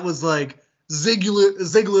like that was like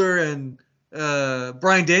Ziggler and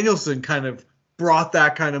Bryan Danielson kind of brought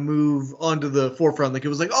that kind of move onto the forefront. Like it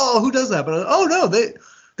was like, oh, who does that? But no, they've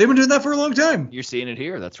been doing that for a long time. You're seeing it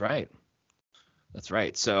here. That's right.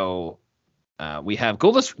 So we have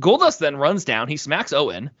Goldust. Goldust then runs down. He smacks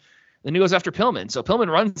Owen. Then he goes after Pillman. So Pillman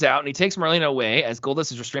runs out and he takes Marlena away as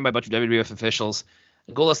Goldust is restrained by a bunch of WWF officials.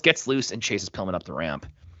 And Goldust gets loose and chases Pillman up the ramp.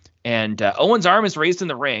 And Owen's arm is raised in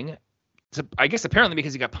the ring. So I guess apparently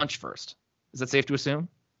because he got punched first. Is that safe to assume?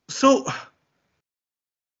 So,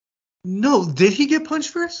 no, did he get punched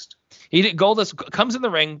first? He did. Goldust comes in the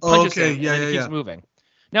ring, punches him, and then keeps moving.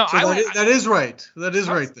 Now, so that is right. That is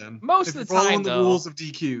right then. Most of the time, following the rules of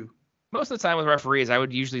DQ. Most of the time with referees, I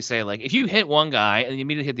would usually say, like, if you hit one guy and you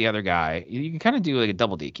immediately hit the other guy, you can kind of do like a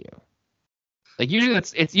double DQ. Like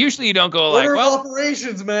usually you don't go like order of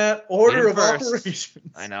operations, Matt. Order of operations.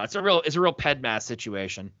 I know it's a real PEDMAS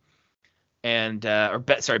situation. And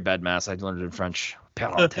BEDMAS. I learned it in French.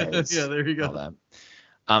 Parenthèse. Yeah, there you go. All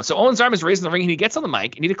that. So Owen's arm is raised in the ring and he gets on the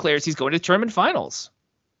mic and he declares he's going to tournament finals.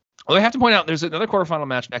 Well, I have to point out there's another quarterfinal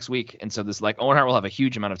match next week, and so this Owen Hart will have a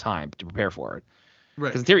huge amount of time to prepare for it. Right.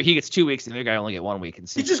 Because in theory he gets 2 weeks and the other guy only get 1 week. And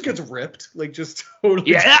he just gets ripped, like just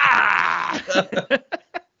totally. Yeah.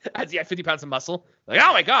 As he had 50 pounds of muscle. Like,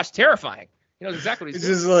 oh my gosh, terrifying. He knows exactly what he's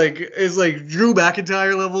doing. It's like Drew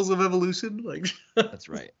McIntyre levels of evolution. Like that's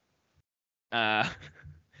right.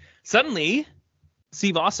 Suddenly,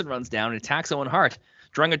 Steve Austin runs down and attacks Owen Hart,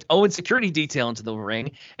 drawing an Owen security detail into the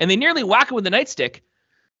ring, and they nearly whack him with the nightstick.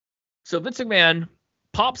 So Vince McMahon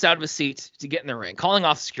pops out of his seat to get in the ring, calling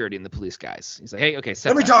off security and the police guys. He's like, hey, okay,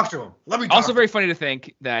 let me talk to him. Also very funny to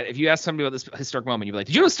think that if you ask somebody about this historic moment, you'd be like,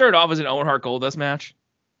 did you know it started off as an Owen Hart Goldust match?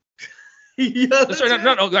 Yeah. Sorry,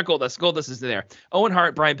 no, not Goldust. Goldust is there. Owen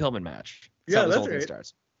Hart, Brian Pillman match. That's right.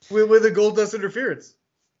 Starts. With a Goldust interference.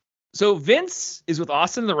 So Vince is with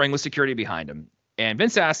Austin in the ring with security behind him. And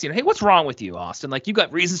Vince asks, hey, what's wrong with you, Austin? Like, you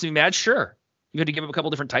got reasons to be mad? Sure. You had to give him a couple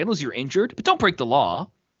different titles. You're injured, but don't break the law.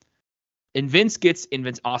 And Vince gets in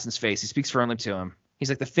Austin's face. He speaks firmly to him. He's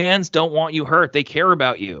like, the fans don't want you hurt. They care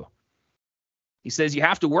about you. He says, you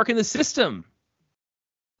have to work in the system.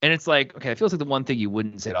 And it's like, okay, it feels like the one thing you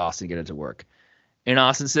wouldn't say to Austin to get it to work. And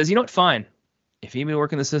Austin says, you know what, fine. If you need me to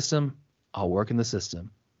work in the system, I'll work in the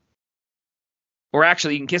system. Or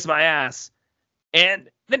actually, you can kiss my ass. And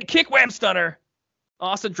then kick wham stunner.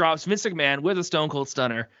 Austin drops Vince McMahon with a Stone Cold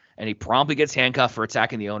Stunner. And he promptly gets handcuffed for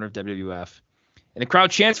attacking the owner of WWF. And the crowd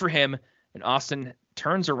chants for him. And Austin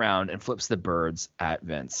turns around and flips the birds at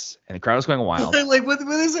Vince. And the crowd is going wild. Like with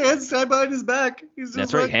his hands tied behind his back. He's just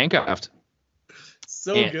That's right, handcuffed.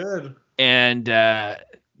 So good. And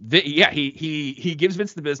he gives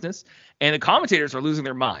Vince the business. And the commentators are losing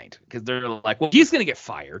their mind. Because they're like, well, he's going to get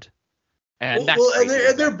fired. And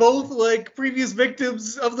they're both like previous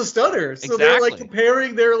victims of the stunner, so exactly. they're like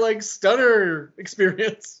comparing their like stunner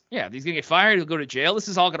experience. Yeah, he's gonna get fired. He'll go to jail. This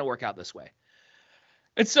is all gonna work out this way.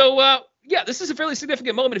 And so, this is a fairly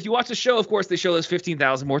significant moment. If you watch the show, of course, they show this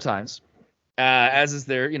 15,000 more times, as is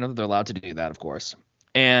they're allowed to do that, of course.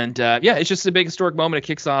 And it's just a big historic moment. It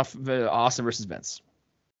kicks off Austin versus Vince,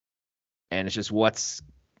 and it's just what's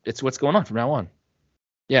going on from now on.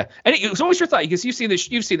 Yeah, and so what's your thought? Because you've seen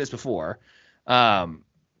this before, but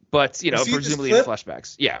presumably in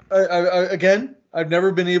flashbacks. Yeah. Again, I've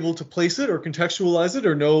never been able to place it or contextualize it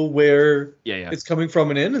or know where it's coming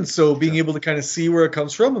from and so being able to kind of see where it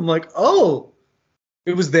comes from, I'm like, oh,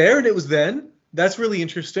 it was there and it was then. That's really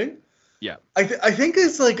interesting. Yeah. I think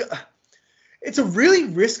it's like, it's a really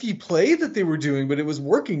risky play that they were doing, but it was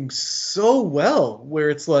working so well. Where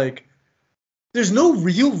it's like, there's no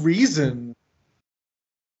real reason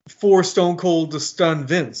for Stone Cold to stun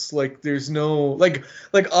Vince. Like, there's no like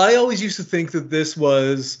I always used to think that this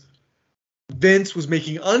was Vince was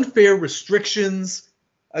making unfair restrictions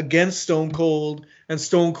against Stone Cold, and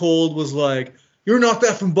Stone Cold was like, "You're not the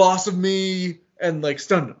effing boss of me," and like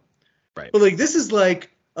stunned him. Right. But like this is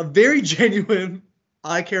like a very genuine.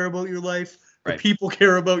 I care about your life. Right. People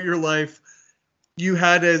care about your life. You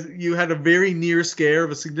had a very near scare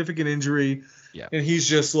of a significant injury. Yeah. And he's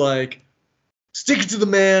just like, stick it to the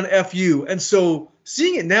man, F you. And so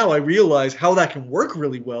seeing it now, I realize how that can work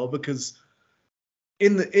really well, because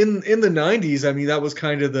in the 90s, I mean, that was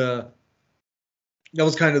kind of the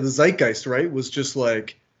zeitgeist, right? Was just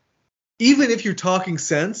like, even if you're talking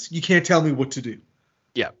sense, you can't tell me what to do.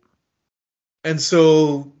 Yeah. And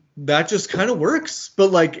so that just kind of works.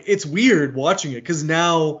 But like, it's weird watching it, because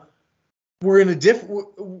now we're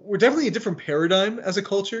definitely a different paradigm as a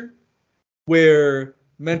culture, where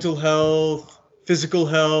mental health, physical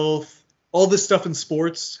health, all this stuff in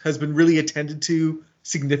sports has been really attended to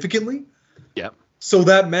significantly. Yeah. So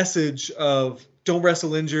that message of don't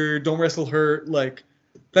wrestle injured, don't wrestle hurt, like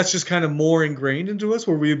that's just kind of more ingrained into us,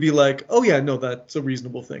 where we would be like, oh yeah, no, that's a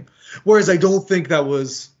reasonable thing. Whereas I don't think that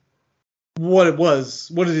was what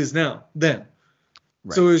it is now then.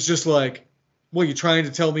 Right. So it was just like, well, you're trying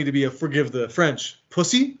to tell me to be a, forgive the French,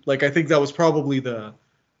 pussy? Like, I think that was probably the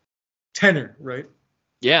tenor, right?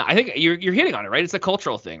 Yeah, I think you're hitting on it, right? It's a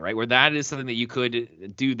cultural thing, right? Where that is something that you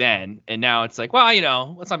could do then, and now it's like, well,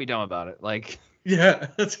 let's not be dumb about it. Like, yeah,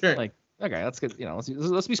 that's right. Like, okay, that's good.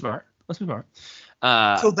 Let's be smart. Let's be smart.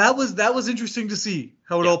 So that was interesting to see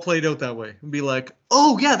how it all played out that way, and be like,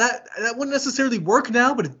 oh yeah, that wouldn't necessarily work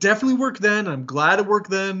now, but it definitely worked then. I'm glad it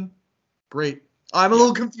worked then. Great. I'm a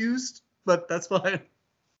little confused, but that's fine.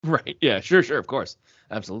 Right. Yeah. Sure. Of course.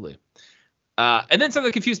 Absolutely. And then something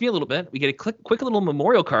that confused me a little bit. We get a quick little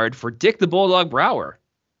memorial card for Dick the Bulldog Brower.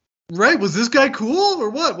 Right. Was this guy cool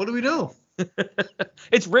or what? What do we know?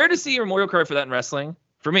 It's rare to see a memorial card for that in wrestling,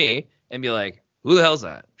 for me, and be like, who the hell's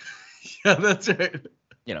that? Yeah, that's right.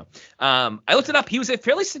 I looked it up. He was a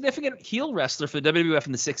fairly significant heel wrestler for the WWF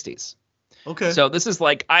in the 60s. Okay. So this is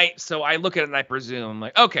like, I look at it and I presume,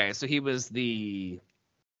 like, okay, so he was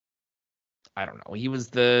I don't know. He was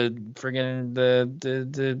the friggin'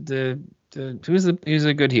 who's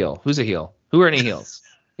a good heel? Who's a heel? Who are any heels?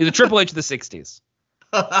 He's a Triple H of the 60s.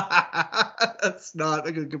 That's not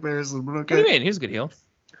a good comparison, but okay. What do you mean? He was a good heel.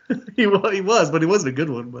 He was, but he wasn't a good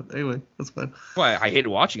one. But anyway, that's fine. Well, I hated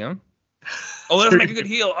watching him. Oh, that doesn't make a good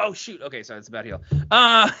heel. Oh, shoot. Okay, sorry, it's a bad heel.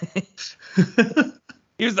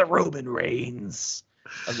 He was the Roman Reigns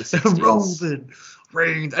of the 60s. Roman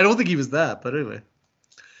Reigns. I don't think he was that, but anyway.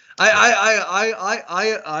 I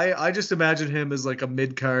just imagine him as like a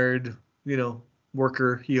mid-card,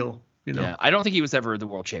 worker heel. Yeah, I don't think he was ever the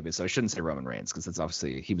world champion, so I shouldn't say Roman Reigns, because that's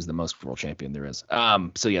obviously he was the most world champion there is.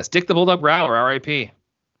 So yes, Dick the Bulldog Brower, R.I.P.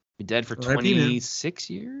 Be dead for 26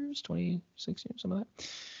 years, something like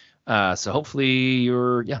that. So hopefully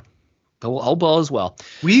you're all well as well.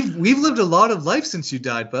 We've lived a lot of life since you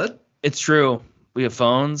died, bud. It's true. We have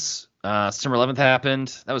phones. September 11th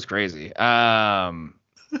happened. That was crazy.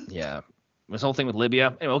 Yeah, this whole thing with Libya.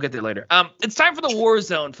 Anyway, we'll get there later. It's time for the War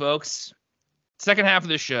Zone, folks. Second half of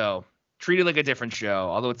the show. Treat it like a different show,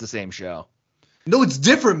 although it's the same show. No, it's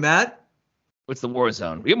different, Matt. What's the War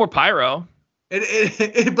Zone? We get more pyro. But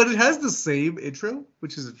it has the same intro,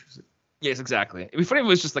 which is interesting. Yes, exactly. It'd be funny if it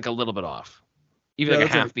was just like a little bit off. Even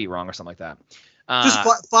like a half beat wrong or something like that.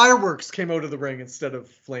 Just fireworks came out of the ring instead of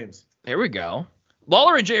flames. There we go.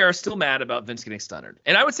 Lawler and JR are still mad about Vince getting stunned.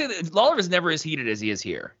 And I would say that Lawler is never as heated as he is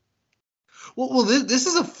here. Well, this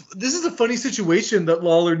is a funny situation that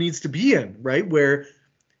Lawler needs to be in, right? Where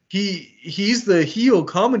he's the heel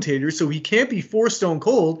commentator, so he can't be for Stone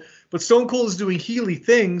Cold, but Stone Cold is doing heely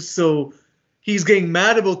things, so he's getting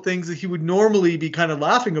mad about things that he would normally be kind of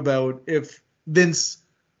laughing about if Vince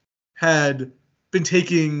had been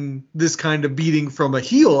taking this kind of beating from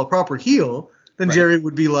a proper heel. Then right. Jerry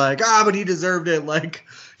would be like, but he deserved it. Like,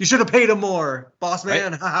 you should have paid him more, boss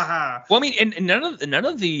man. Right. Ha ha ha. Well, I mean, and none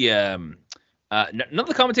of the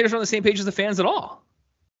commentators are on the same page as the fans at all.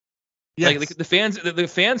 Yes. Like the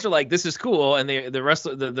fans are like, this is cool, and the rest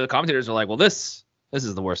of the commentators are like, well, this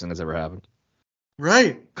is the worst thing that's ever happened.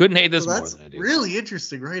 Right. Couldn't hate this more than I do. Really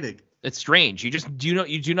interesting writing. It's strange. You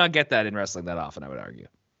do not get that in wrestling that often, I would argue.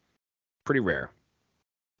 Pretty rare.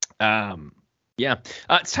 Yeah.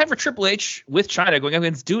 It's time for Triple H with China going up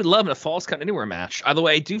against Dude Love in a Falls Count Anywhere match. By the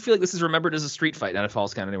way, I do feel like this is remembered as a street fight, not a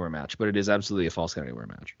Falls Count Anywhere match, but it is absolutely a Falls Count Anywhere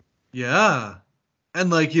match. Yeah. And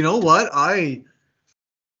like, you know what? I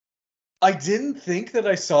didn't think that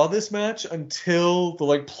I saw this match until the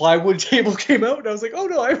like plywood table came out, and I was like, oh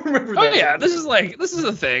no, I remember that. Oh yeah, this is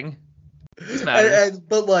a thing.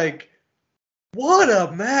 But like, what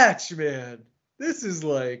a match, man. This is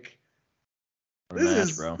like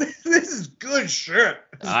This is good shit.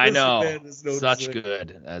 I know. Such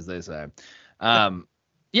good, as they say.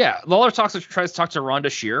 Yeah, Lawler tries to talk to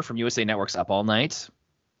Rhonda Shear from USA Network's Up All Night.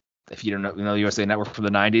 If you don't know USA Network from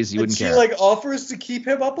the 90s, you wouldn't care. She like offers to keep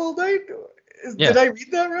him up all night? Did I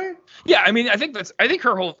read that right? Yeah, I mean, I think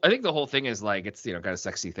the whole thing is like, it's, kind of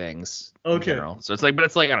sexy things in general. So it's like, but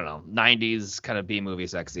it's like, I don't know, 90s kind of B-movie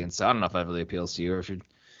sexy. And so I don't know if that really appeals to you, or if you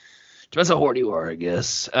depends how horny you are, I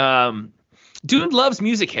guess. Dude loves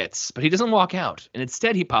music hits, but he doesn't walk out. And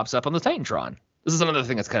instead he pops up on the Titantron. This is another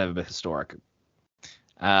thing that's kind of a bit historic.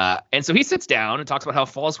 And so he sits down and talks about how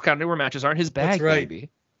Falls Count Anywhere matches aren't his bag, baby.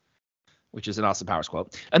 Which is an Austin Powers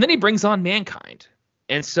quote. And then he brings on Mankind.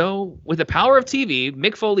 And so with the power of TV,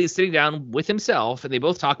 Mick Foley is sitting down with himself, and they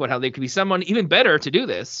both talk about how there could be someone even better to do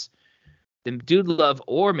this than Dude Love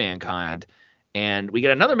or Mankind. And we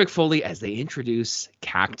get another Mick Foley as they introduce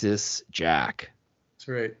Cactus Jack. That's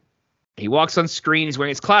right. He walks on screen. He's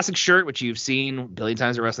wearing his classic shirt, which you've seen a billion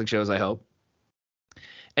times at wrestling shows, I hope.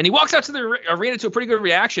 And he walks out to the arena to a pretty good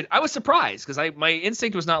reaction. I was surprised because my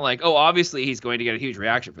instinct was not like, oh, obviously he's going to get a huge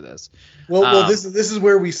reaction for this. Well, this is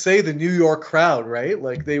where we say the New York crowd, right?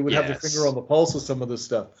 Like they would have their finger on the pulse with some of this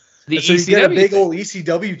stuff. So you get a big old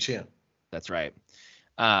ECW chant. That's right.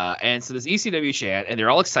 And so this ECW chant, and they're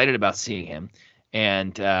all excited about seeing him.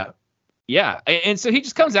 And and so he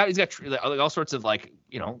just comes out. He's got all sorts of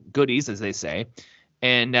goodies, as they say.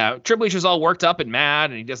 And Triple H is all worked up and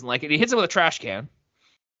mad, and he doesn't like it. He hits him with a trash can.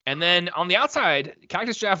 And then on the outside,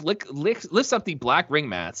 Cactus Jack lifts up the black ring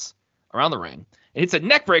mats around the ring and hits a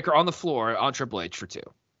neck breaker on the floor on Triple H for 2.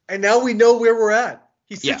 And now we know where we're at.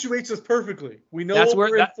 He situates us perfectly. We know what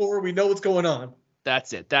we're in for. We know what's going on.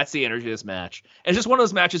 That's it. That's the energy of this match. And it's just one of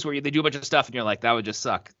those matches where they do a bunch of stuff and you're like, that would just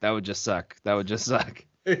suck. That would just suck. That would just suck.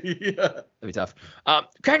 Yeah. That'd be tough.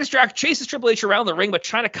 Cactus Jack chases Triple H around the ring, but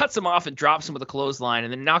China cuts him off and drops him with a clothesline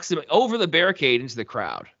and then knocks him over the barricade into the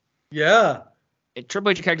crowd. Yeah. And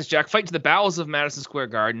Triple H and Cactus Jack fight to the bowels of Madison Square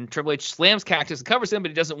Garden. Triple H slams Cactus and covers him,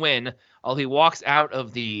 but he doesn't win. Although he walks out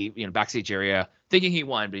of the backstage area thinking he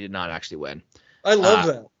won, but he did not actually win. I love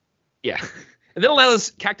that. Yeah. And then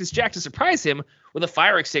allows Cactus Jack to surprise him with a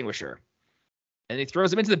fire extinguisher. And he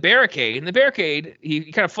throws him into the barricade. And the barricade,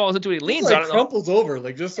 he kind of falls into it. He leans on it. Crumples over,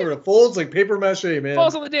 just sort of folds like paper mache, man.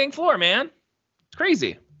 Falls on the dang floor, man. It's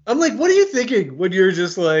crazy. I'm like, what are you thinking when you're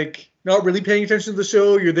just not really paying attention to the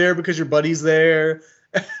show? You're there because your buddy's there.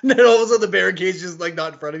 And then all of a sudden the barricade's just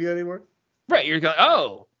not in front of you anymore. Right. You're going,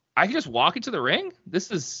 oh, I can just walk into the ring? This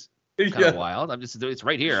is kind of wild. It's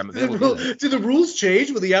right here. I'm available. Do the rules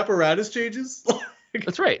change when the apparatus changes?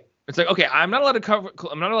 That's right. It's like, okay, I'm not allowed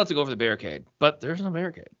to go over the barricade, but there's no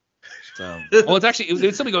barricade. So,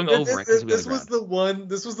 it's still be going over it. This was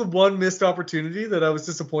the one missed opportunity that I was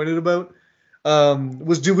disappointed about.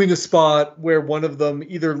 Was doing a spot where one of them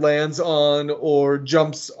either lands on or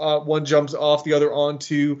one jumps off the other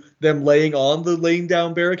onto them laying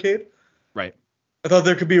down barricade. Right. I thought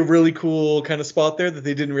there could be a really cool kind of spot there that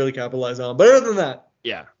they didn't really capitalize on. But other than that,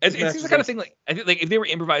 yeah, it seems the kind of thing I think if they were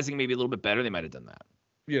improvising maybe a little bit better, they might have done that.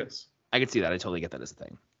 Yes, I could see that. I totally get that as a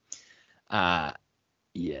thing.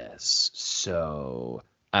 Yes. So,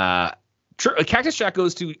 Cactus Jack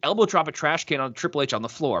goes to elbow drop a trash can on Triple H on the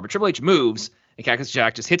floor, but Triple H moves, and Cactus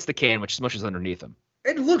Jack just hits the can, which smushes underneath him.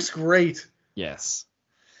 It looks great. Yes.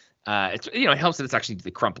 It helps that it's actually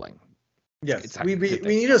the crumpling. Yes. We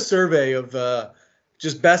need a survey of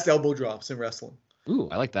just best elbow drops in wrestling. Ooh,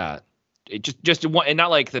 I like that. It just one, and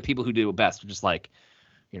not like the people who do best, but just like,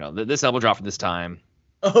 this elbow drop from this time.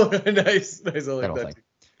 Oh, nice. I like that.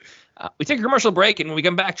 We take a commercial break, and when we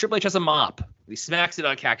come back, Triple H has a mop. He smacks it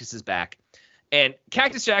on Cactus's back. And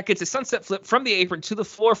Cactus Jack gets a sunset flip from the apron to the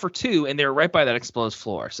floor for 2, and they're right by that exposed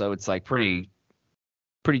floor. So it's like pretty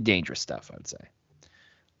dangerous stuff, I would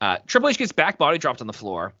say. Triple H gets back body dropped on the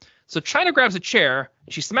floor. So Chyna grabs a chair,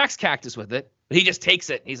 and she smacks Cactus with it, but he just takes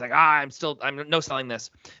it. He's like, I'm no selling this.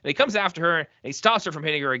 And he comes after her, and he stops her from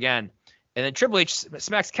hitting her again. And then Triple H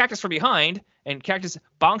smacks Cactus from behind, and Cactus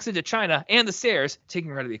bonks into Chyna and the stairs,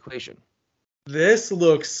 taking her out of the equation. This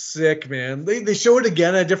looks sick, man. They show it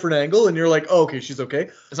again at a different angle, and you're like, oh, okay, she's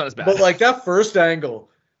okay. It's not as bad. But like that first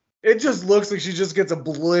angle, it just looks like she just gets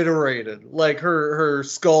obliterated. Like her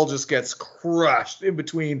skull just gets crushed in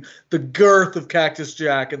between the girth of Cactus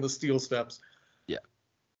Jack and the steel steps.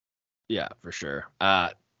 Yeah, for sure.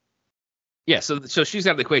 So she's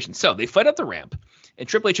out of the equation. So they fight up the ramp, and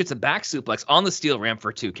Triple H hits a back suplex on the steel ramp for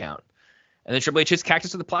a 2 count. And then Triple H hits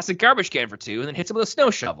Cactus with a plastic garbage can for 2, and then hits him with a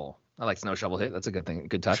snow shovel. I like snow shovel hit. That's a good thing.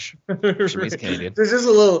 Good touch. He's Canadian. There's just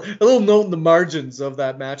a little note in the margins of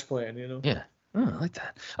that match plan, you know? Yeah. Oh, I like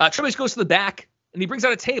that. Triple H goes to the back, and he brings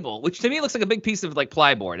out a table, which to me looks like a big piece of like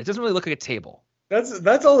plyboard. It doesn't really look like a table.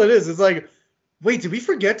 That's all it is. It's like, wait, did we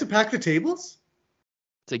forget to pack the tables?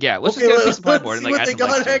 It's like, yeah, let's just get a piece of plyboard and like what they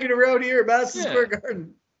got hanging around here at Madison Square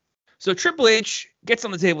Garden. So Triple H gets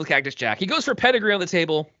on the table with Cactus Jack. He goes for a pedigree on the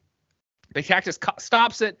table, but Cactus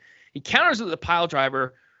stops it. He counters with a pile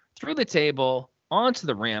driver through the table onto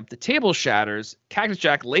the ramp. The table shatters. Cactus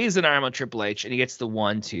Jack lays an arm on Triple H, and he gets the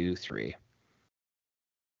 1, 2, 3.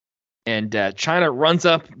 And Chyna runs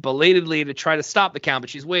up belatedly to try to stop the count, but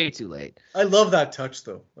she's way too late. I love that touch,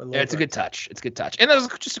 though. It's a good touch. It's a good touch. And that was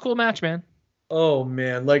just a cool match, man. Oh,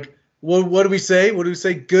 man. Like, what do we say? What do we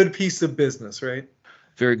say? Good piece of business, right?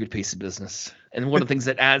 Very good piece of business. And one of the things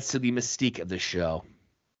that adds to the mystique of the show.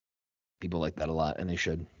 People like that a lot, and they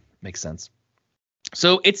should. Makes sense.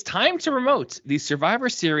 So it's time to promote the Survivor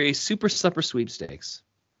Series Super Slipper Sweepstakes.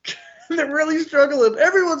 They're really struggling.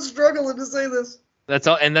 Everyone's struggling to say this. That's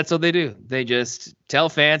all, and that's what they do. They just tell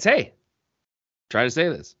fans, "Hey, try to say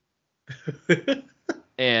this,"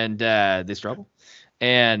 and they struggle,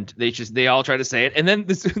 and they all try to say it, and then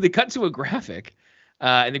they cut to a graphic,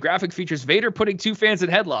 and the graphic features Vader putting 2 fans in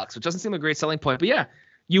headlocks, which doesn't seem like a great selling point, but yeah.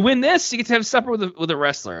 You win this, you get to have supper with a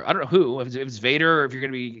wrestler. I don't know who, if it's Vader or if you're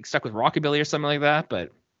going to be stuck with Rockabilly or something like that,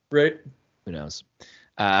 but right, who knows?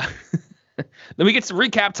 Then we get some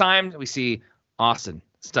recap time. We see Austin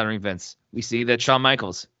stuttering Vince. We see that Shawn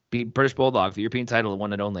Michaels beat British Bulldog for the European title,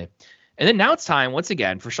 one and only. And then now it's time once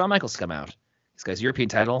again for Shawn Michaels to come out. This guy's European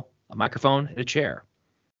title, a microphone, and a chair.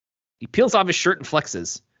 He peels off his shirt and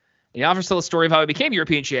flexes. He offers to tell a story of how he became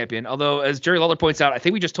European champion, although, as Jerry Lawler points out, I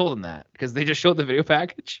think we just told him that because they just showed the video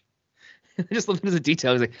package. They just looked into the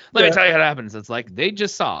detail. He's like, let me tell you how it happens. It's like, they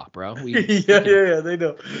just saw, bro. Yeah, they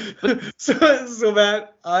know. So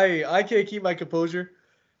Matt, I can't keep my composure.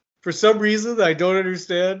 For some reason, I don't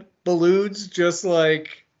understand. Balloons just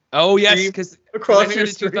like... Oh, yes, because across your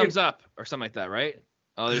screen. 2 thumbs up or something like that, right?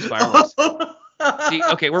 Oh, there's fireworks. See,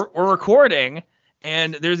 okay, we're recording...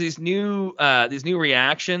 And there's these new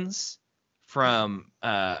reactions from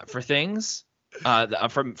for things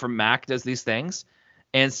from Mac does these things,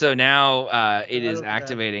 and so now it is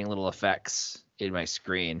activating little effects in my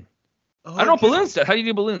screen. Oh, I don't know what balloons do. How do you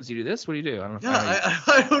do balloons? Do you do this? What do you do? I don't know. Yeah,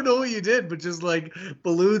 I don't know what you did, but just like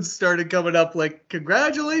balloons started coming up like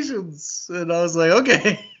congratulations, and I was like,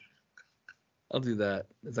 okay. I'll do that.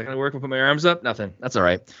 Is that going to work? I'll put my arms up? Nothing. That's all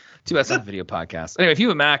right. Too bad it's not a video podcast. Anyway, if you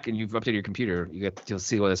have a Mac and you've updated your computer, you'll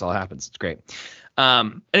see where this all happens. It's great.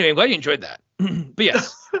 Anyway, I'm glad you enjoyed that. But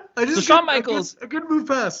yes. So Shawn Michaels. I couldn't move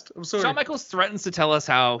past. I'm sorry. Shawn Michaels threatens to tell us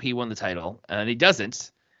how he won the title, and he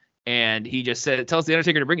doesn't. And he just tells The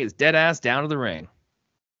Undertaker to bring his dead ass down to the ring.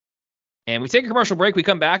 And we take a commercial break. We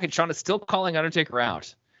come back, and Shawn is still calling Undertaker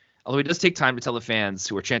out. Although he does take time to tell the fans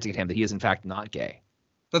who are chanting at him that he is, in fact, not gay.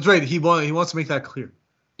 That's right. He wants to make that clear.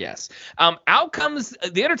 Yes. Out comes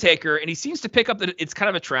The Undertaker, and he seems to pick up that it's kind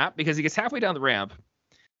of a trap because he gets halfway down the ramp,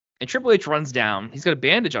 and Triple H runs down. He's got a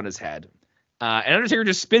bandage on his head, and Undertaker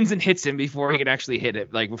just spins and hits him before he can actually hit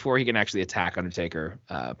it, like before he can actually attack Undertaker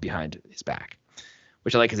behind his back,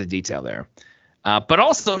 which I like as a detail there. But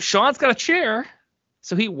also, Shawn's got a chair,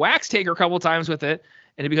 so he whacks Taker a couple of times with it,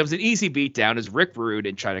 and it becomes an easy beatdown as Rick Rude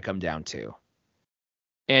and try to come down too.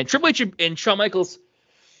 And Triple H and Shawn Michaels,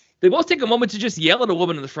 they both take a moment to just yell at a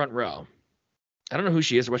woman in the front row. I don't know who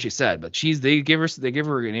she is or what she said, but they give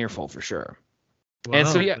her an earful for sure. Wow. And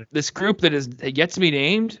so yeah, this group that is yet to be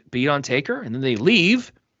named beat on Taker, and then they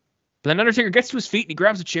leave. But then Undertaker gets to his feet and he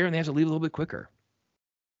grabs a chair, and they have to leave a little bit quicker.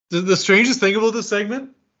 The strangest thing about this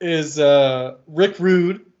segment is Rick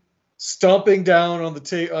Rude stomping down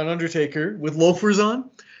on Undertaker with loafers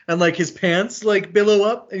on, and like his pants like billow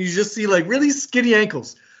up, and you just see like really skinny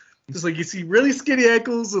ankles. Just like you see really skinny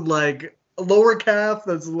ankles and like a lower calf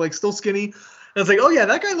that's like still skinny. And it's like, oh yeah,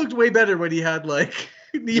 that guy looked way better when he had like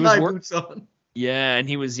knee-high boots on. Yeah, and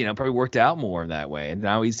he was, probably worked out more that way. And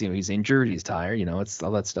now he's injured, he's tired. It's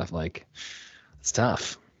all that stuff. Like, it's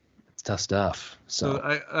tough. It's tough stuff. So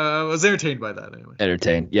I was entertained by that anyway.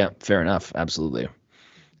 Entertained, yeah, fair enough, absolutely.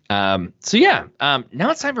 Now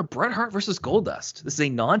it's time for Bret Hart versus Goldust. This is a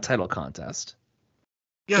non-title contest.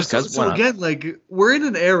 Yeah, so again, like we're in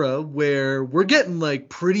an era where we're getting like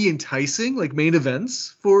pretty enticing like main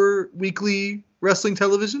events for weekly wrestling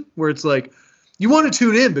television, where it's like you want to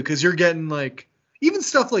tune in because you're getting like even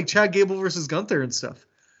stuff like Chad Gable versus Gunther and stuff.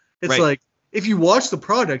 It's like if you watch the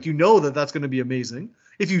product, you know that that's going to be amazing.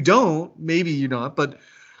 If you don't, maybe you're not. But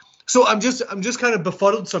so I'm just kind of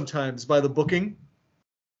befuddled sometimes by the booking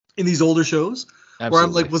in these older shows. Absolutely. Where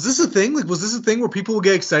I'm like, was this a thing? Like, was this a thing where people would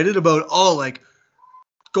get excited about, like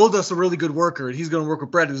Goldust's a really good worker and he's going to work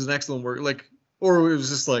with Bret, who's an excellent worker? Like, or it was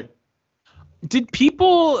just like, did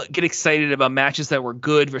people get excited about matches that were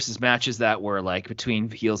good versus matches that were like between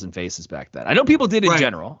heels and faces back then? I know people did in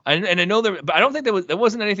general, and I know that, but I don't think that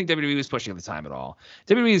wasn't anything WWE was pushing at the time at all.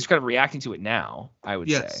 WWE is kind of reacting to it now, I would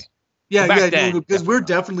say. Yeah, because we're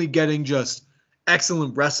definitely getting just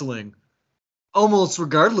excellent wrestling, almost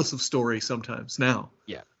regardless of story sometimes now.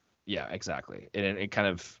 Yeah, exactly. And it kind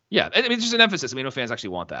of, I mean, it's just an emphasis. I mean, no fans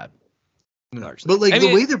actually want that. No. But like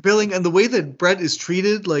the way they're billing and the way that Bret is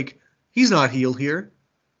treated, like he's not heel here.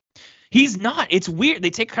 He's not. It's weird. They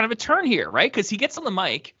take kind of a turn here, right? Because he gets on the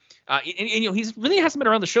mic, and he's really hasn't been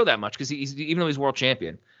around the show that much because he's even though he's world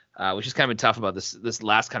champion, which is kind of tough about this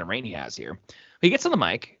last kind of reign he has here. He gets on the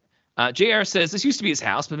mic. JR says this used to be his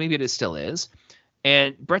house, but maybe it still is.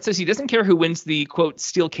 And Bret says he doesn't care who wins the quote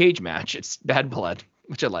steel cage match. It's bad blood,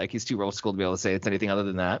 which I like. He's too old school to be able to say it's anything other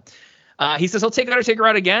than that. He says he'll take Undertaker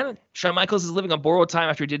out again. Shawn Michaels is living on borrowed time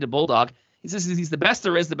after he did to Bulldog. He says he's the best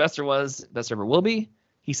there is, the best there was, best there ever will be.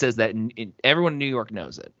 He says that everyone in New York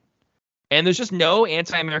knows it. And there's just no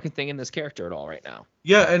anti-American thing in this character at all right now.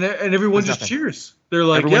 Yeah, and everyone just cheers. They're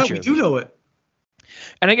like, everyone cheers. We do know it.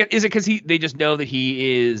 And I guess, is it because they just know that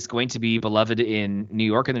he is going to be beloved in New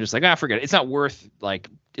York, and they're just like, forget it. It's not worth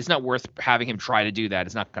having him try to do that.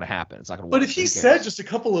 It's not going to happen. It's not going to work. But if he said just a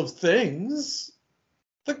couple of things,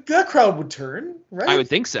 that crowd would turn, right? I would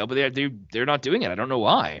think so, but they're not doing it. I don't know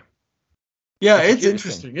why. Yeah, it's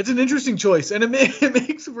interesting. It's an interesting choice, and it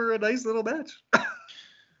makes for a nice little match.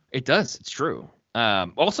 It does. It's true.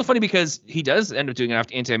 Also funny because he does end up doing an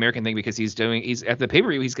anti-American thing because he's at the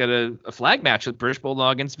pay-per-view. He's got a flag match with British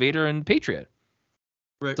Bulldog against Vader and Patriot.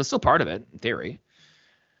 Right. So it's still part of it in theory.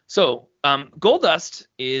 So Goldust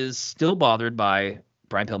is still bothered by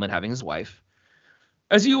Brian Pillman having his wife,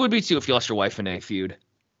 as you would be too if you lost your wife in a feud.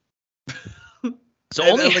 So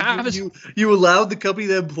only half his you allowed the company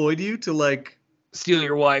that employed you to like steal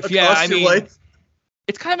your wife. Yeah, I mean,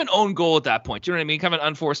 it's kind of an own goal at that point. Do you know what I mean? Kind of an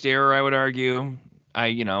unforced error, I would argue.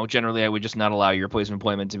 Generally I would just not allow your place of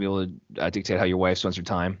employment to be able to dictate how your wife spends her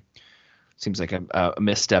time. Seems like a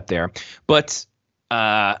misstep there. But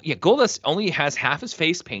Goldust only has half his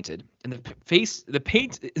face painted, and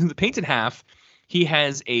the painted half, he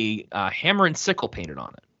has a hammer and sickle painted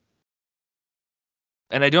on it.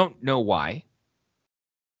 And I don't know why.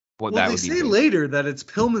 They say later that it's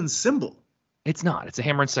Pillman's symbol. It's not. It's a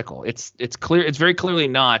hammer and sickle. It's clear. It's very clearly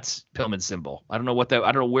not Pillman's symbol. I don't know what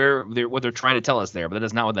what they're trying to tell us there, but that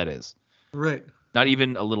is not what that is. Right. Not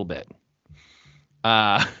even a little bit.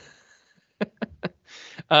 So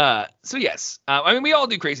yes. I mean, we all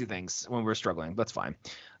do crazy things when we're struggling. That's fine.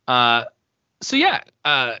 Lawler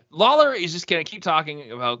is just going to keep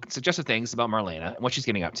talking about suggestive things about Marlena and what she's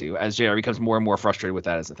getting up to as JR becomes more and more frustrated with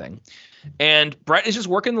that as a thing. And Bret is just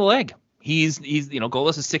working the leg. He's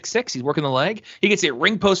Goldust is 6'6". He's working the leg. He gets a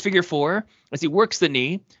ring post figure 4 as he works the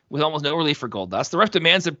knee with almost no relief for Goldust. The ref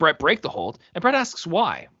demands that Bret break the hold, and Bret asks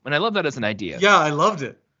why. And I love that as an idea. Yeah, I loved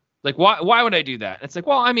it. Like, why would I do that? And it's like,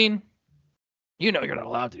 well, I mean, you're not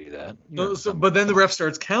allowed to do that. But then the ref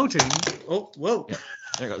starts counting. Oh, whoa. Yeah.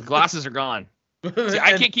 There you go. Glasses are gone. See,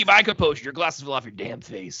 I can't keep eye composure. Your glasses fell off your damn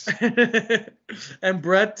face. And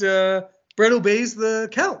Bret obeys the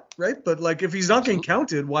count, right? But like, if he's not getting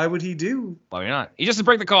counted, why would he do? Why not? He just to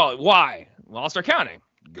break the call. Why? Well, I'll start counting.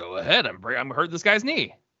 Go ahead. I'm hurt this guy's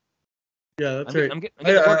knee. Yeah, that's right.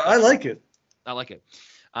 I like it. I like it.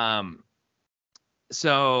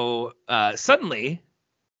 So suddenly,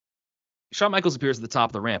 Shawn Michaels appears at the top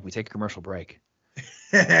of the ramp. We take a commercial break.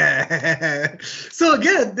 So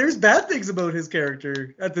again, there's bad things about his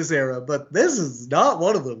character at this era, but this is not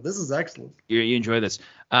one of them. This is excellent. You enjoy this.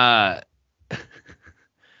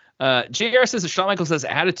 JR says that Shawn Michaels has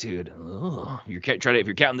attitude. Oh, if you're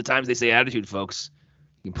counting the times they say attitude, folks,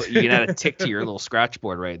 you can add a tick to your little scratch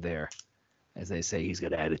board right there, as they say he's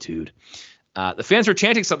got attitude. The fans are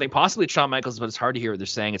chanting something, possibly Shawn Michaels, but it's hard to hear what they're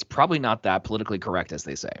saying. It's probably not that politically correct, as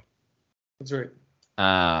they say. That's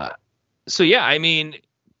right. So yeah, I mean,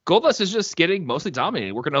 Goldust is just getting mostly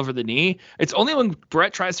dominated, working over the knee. It's only when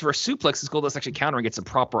Bret tries for a suplex is Goldust actually countering and gets some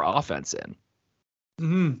proper offense in.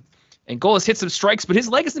 Mm-hmm. And Goldust hits some strikes, but his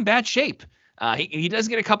leg is in bad shape. He does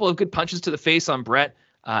get a couple of good punches to the face on Bret,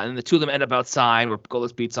 and the two of them end up outside where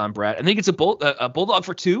Goldust beats on Bret. And then he gets a bulldog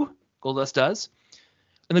for two, Goldust does.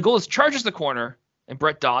 And the Goldust charges the corner, and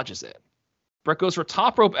Bret dodges it. Bret goes for a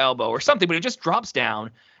top rope elbow or something, but he just drops down,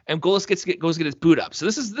 and Goldust goes to get his boot up. So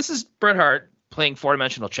this is Bret Hart playing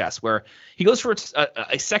four-dimensional chess, where he goes for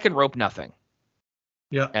a second rope nothing.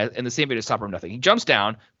 Yeah. In the same way as top rope nothing. He jumps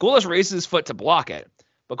down. Goldust raises his foot to block it.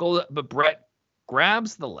 But Bret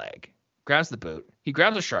grabs the leg, grabs the boot. He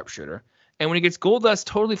grabs a sharpshooter. And when he gets Goldust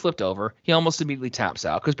totally flipped over, he almost immediately taps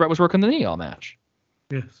out because Bret was working the knee all match.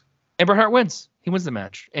 Yes. And Bret Hart wins. He wins the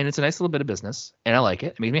match. And it's a nice little bit of business. And I like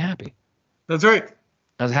it. It made me happy. That's right.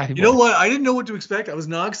 I was happy. You know what? I didn't know what to expect. I was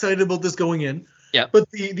not excited about this going in. Yeah. But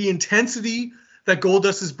the intensity that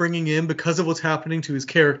Goldust is bringing in because of what's happening to his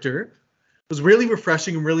character was really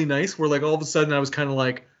refreshing and really nice. Where like all of a sudden I was kind of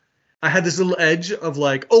like, I had this little edge of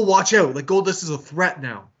like, oh, watch out. Like Goldust is a threat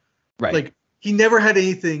now. Right. Like he never had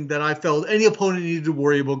anything that I felt any opponent needed to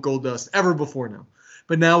worry about Goldust ever before now.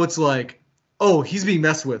 But now it's like, oh, he's being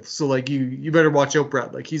messed with. So like you better watch out,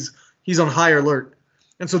 Bret. Like he's on high alert.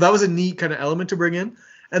 And so that was a neat kind of element to bring in.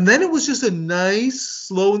 And then it was just a nice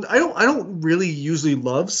slow. I don't really usually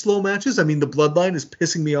love slow matches. I mean, the Bloodline is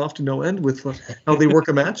pissing me off to no end with how they work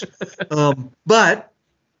a match. But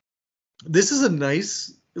this is a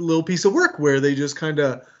nice little piece of work where they just kind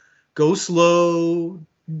of go slow,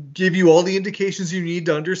 give you all the indications you need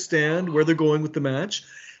to understand where they're going with the match.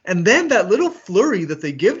 And then that little flurry that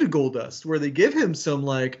they give to Goldust, where they give him some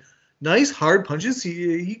like nice hard punches.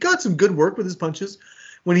 He got some good work with his punches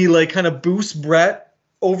when he like kind of boosts Bret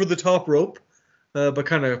over the top rope, but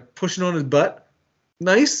kind of pushing on his butt.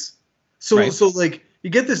 Nice. So right. So like you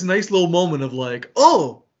get this nice little moment of like,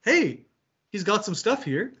 oh, hey, he's got some stuff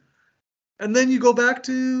here. And then you go back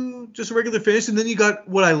to just a regular finish, and then you got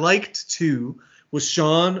what I liked too was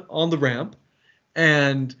Shawn on the ramp,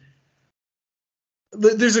 and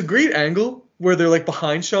there's a great angle where they're like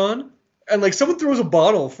behind Shawn, and like someone throws a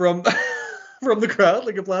bottle from from the crowd,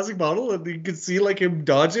 like a plastic bottle, and you can see like him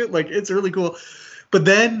dodge it. Like it's really cool. But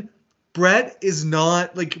then Bret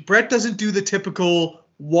doesn't do the typical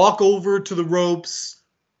walk over to the ropes,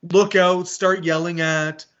 look out, start yelling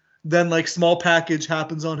at, then like small package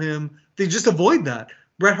happens on him. They just avoid that.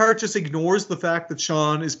 Bret Hart just ignores the fact that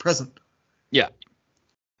Shawn is present. Yeah.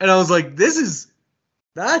 And I was like, that's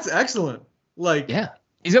excellent. Like, yeah,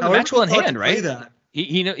 he's got the match well in hand, right? That.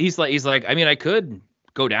 He's like, I mean, I could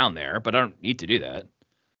go down there, but I don't need to do that.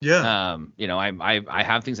 Yeah. I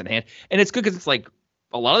have things in hand, and it's good because it's like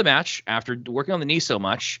a lot of the match after working on the knee so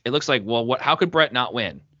much, it looks like, well, how could Bret not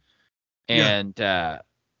win? And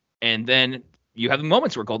then you have the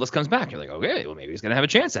moments where Goldust comes back. You're like, okay, well, maybe he's gonna have a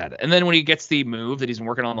chance at it. And then when he gets the move that he's been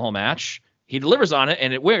working on the whole match, he delivers on it,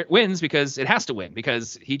 and it wins because it has to win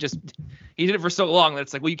because he did it for so long that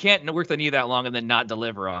it's like, well, you can't work the knee that long and then not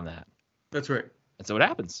deliver on that. That's right. And so it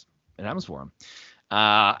happens. It happens for him.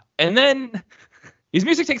 And then his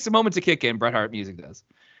music takes a moment to kick in. Bret Hart music does.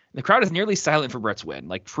 The crowd is nearly silent for Bret's win,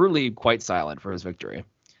 like truly quite silent for his victory.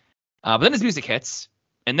 But then his music hits,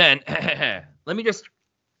 and then let me just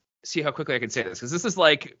see how quickly I can say this, because this is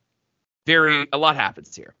like a lot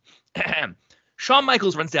happens here. Shawn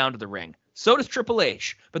Michaels runs down to the ring. So does Triple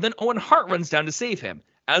H. But then Owen Hart runs down to save him,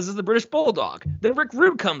 as is the British Bulldog. Then Rick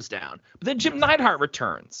Rude comes down. But then Jim Neidhart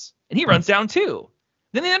returns, and he runs down too.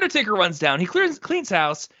 Then The Undertaker runs down. He cleans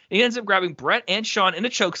house, and he ends up grabbing Bret and Shawn in a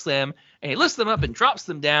chokeslam, and he lifts them up and drops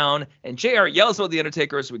them down, and JR yells about The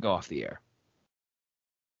Undertaker as we go off the air.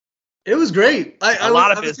 It was great. I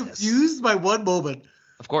was business. Confused by one moment.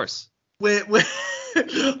 Of course. When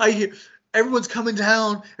I hear everyone's coming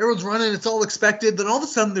down, everyone's running, it's all expected. Then all of a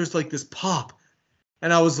sudden there's like this pop.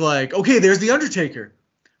 And I was like, okay, there's The Undertaker.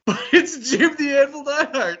 But it's Jim the Anvil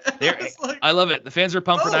Neidhart. I love it. The fans are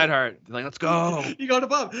pumped for Neidhart. They're like, let's go. You got a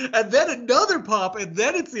pop. And then another pop, and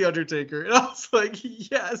then it's The Undertaker. And I was like,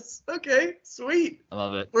 yes, okay, sweet. I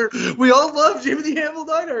love it. We all love Jim the Anvil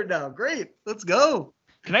Neidhart now. Great, let's go.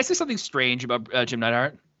 Can I say something strange about Jim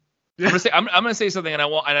Neidhart? Yeah. I'm gonna say something, and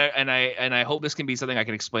I hope this can be something I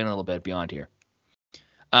can explain a little bit beyond here.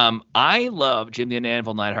 I love Jim the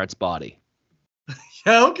Anvil Neidhart's body.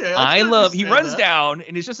 Yeah, okay. He runs down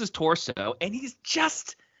and it's just his torso and he's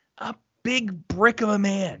just a big brick of a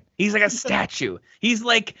man. He's like a statue. He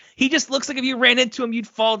just looks like if you ran into him, you'd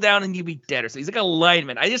fall down and you'd be dead or so. He's like a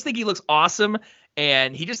lineman. I just think he looks awesome.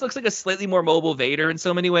 And he just looks like a slightly more mobile Vader in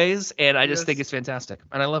so many ways. And I just think it's fantastic.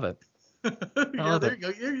 And I love it. You go.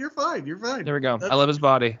 You're fine. You're fine. There we go. I love his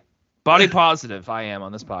body. Body positive. I am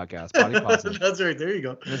on this podcast. Body positive. That's right. There you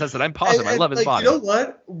go. In the sense that I'm positive. I love his body. You know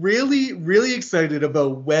what? Really, really excited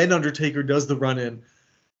about when Undertaker does the run-in.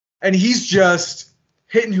 And he's just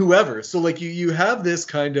hitting whoever. So, like, you have this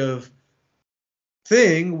kind of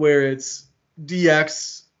thing where it's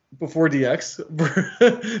DX before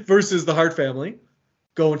DX versus the Hart family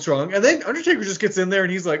going strong. And then Undertaker just gets in there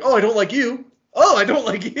and he's like, oh, I don't like you. Oh, I don't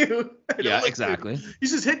like you. Exactly. You.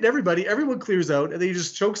 He's just hitting everybody. Everyone clears out. And then he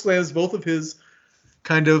just choke slams both of his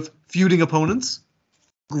kind of feuding opponents.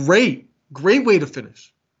 Great way to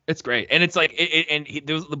finish. It's great. And it's like,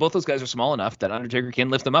 both those guys are small enough that Undertaker can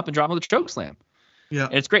lift them up and drop them with a choke slam. Yeah,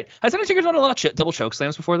 and it's great. Has Undertaker done a lot of double choke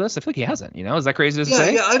slams before this? I feel like he hasn't. Is that crazy to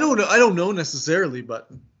say? Yeah, I don't know necessarily, but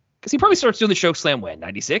because he probably starts doing the choke slam when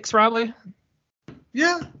 96, probably.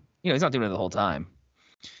 Yeah, he's not doing it the whole time.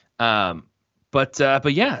 But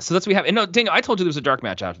yeah, so that's what we have. And no, Daniel, I told you there was a dark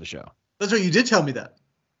match after the show. That's right. You did tell me that.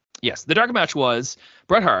 Yes, the dark match was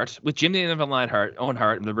Bret Hart with Jim the Van Lionheart, Owen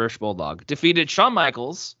Hart, and the British Bulldog defeated Shawn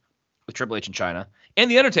Michaels with Triple H in China and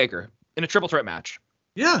the Undertaker in a triple threat match.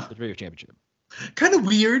 Yeah, the British Championship. Kind of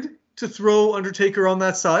weird to throw Undertaker on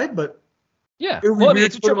that side, but yeah,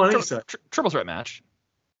 it's a triple threat match.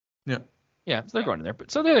 Yeah, so they're going in there.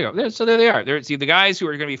 But so there they go. So there they are. They're the guys who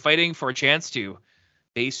are going to be fighting for a chance to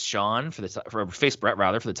face Shawn face Bret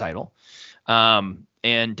rather for the title. There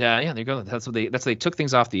you go. That's what they took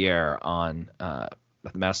things off the air on the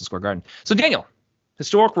Madison Square Garden. So Daniel,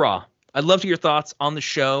 Historic Raw. I'd love to hear your thoughts on the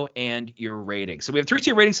show and your rating. So we have a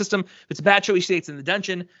 3-tier rating system. If it's a bad show, you say it's in the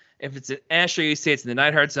dungeon. If it's an ass show, you say it's in the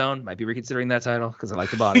Neidhart zone. Might be reconsidering that title because I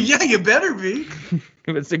like the body. Yeah, you better be.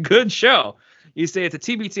 If it's a good show, you say it's a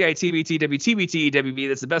TBTI, TBT, WTBT, WB.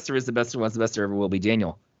 That's the best there is, the best there was, the best there ever will be.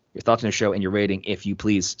 Daniel, your thoughts on the show and your rating, if you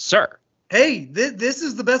please, sir. Hey, this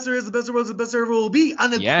is the best there is, the best there was, the best there ever will be.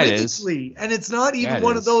 Unequivocally. And it's not even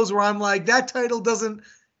one of those where I'm like, that title doesn't.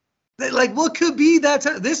 Like, what could be that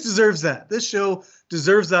title? This deserves that. This show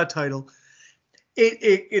deserves that title.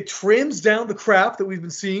 It trims down the crap that we've been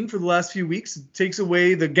seeing for the last few weeks. It takes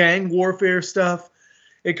away the gang warfare stuff.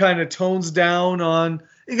 It kind of tones down on.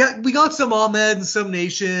 We got some Ahmed and some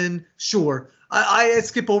Nation. Sure, I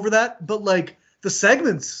skip over that. But like the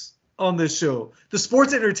segments on this show, the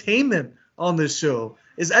sports entertainment on this show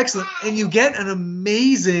is excellent, and you get an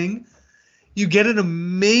amazing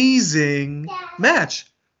match.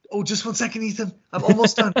 Oh, just 1 second, Ethan. I'm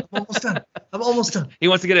almost done. I'm almost done. He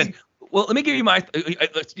wants to get in. Well, let me give you my.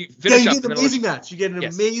 You get an amazing match. You get an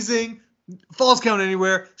amazing falls count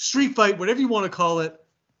anywhere, street fight, whatever you want to call it.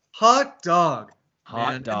 Hot dog.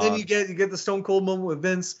 And then you get the Stone Cold moment with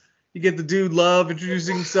Vince. You get the dude Love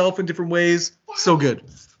introducing himself in different ways. So good.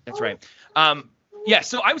 That's right.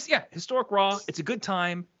 So Historic Raw. It's a good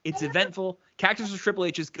time. It's eventful. Cactus with Triple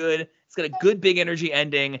H is good. It's got a good big energy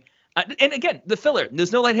ending. And again, the filler.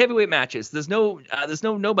 There's no light heavyweight matches. There's no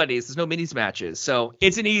nobodies. There's no minis matches. So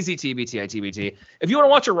it's an easy TBT. If you want to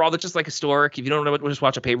watch a Raw that's just like historic, if you don't know what, just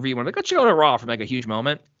watch a pay-per-view, you want to go check out a Raw from like a huge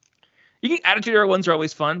moment. You can Attitude Era ones are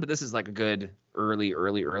always fun, but this is like a good early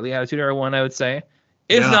Attitude Era one, I would say.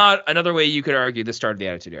 If not, another way you could argue the start of the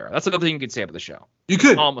Attitude Era. That's another thing you could say about the show. You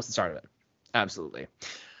could. Almost the start of it. Absolutely.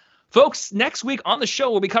 Folks, next week on the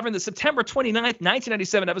show, we'll be covering the September 29th,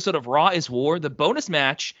 1997 episode of Raw is War. The bonus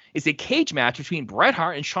match is a cage match between Bret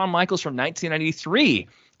Hart and Shawn Michaels from 1993.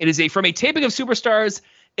 It is from a taping of Superstars.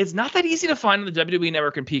 It's not that easy to find on the WWE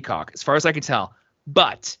Network and Peacock, as far as I can tell.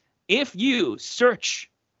 But if you search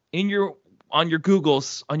on your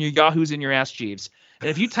Googles, on your Yahoos and your Ask Jeeves, and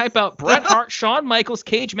if you type out Bret Hart, Shawn Michaels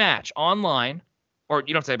cage match online, or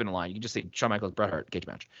you don't have to type in a line. You can just say Shawn Michaels, Bret Hart cage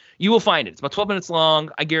match. You will find it. It's about 12 minutes long.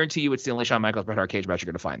 I guarantee you it's the only Shawn Michaels, Bret Hart cage match you're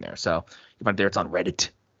going to find there. So you find it there. It's on Reddit.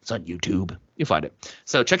 It's on YouTube. You'll find it.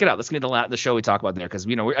 So check it out. Let's get into the show we talk about there because,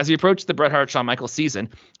 as we approach the Bret Hart, Shawn Michaels season,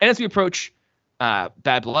 and as we approach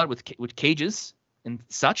Bad Blood with cages and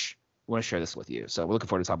such, we want to share this with you. So we're looking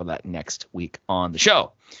forward to talking about that next week on the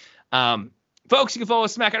show. Folks, you can follow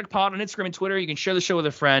us Smack Addict Pod on Instagram and Twitter. You can share the show with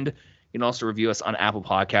a friend. You can also review us on Apple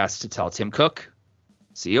Podcasts to tell Tim Cook,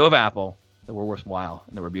 CEO of Apple, that we're worthwhile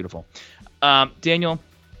and that we're beautiful. Daniel,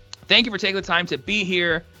 thank you for taking the time to be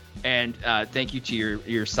here, and thank you to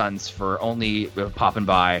your sons for only popping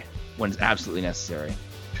by when it's absolutely necessary.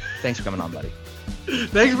 Thanks for coming on, buddy.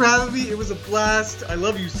 Thanks for having me. It was a blast. I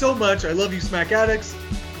love you so much. I love you, Smack Addicts.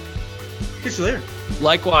 Catch you later.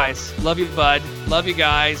 Likewise. Love you, bud. Love you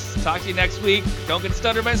guys. Talk to you next week. Don't get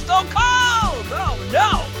stunned by Stone Cold. Oh,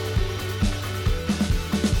 no.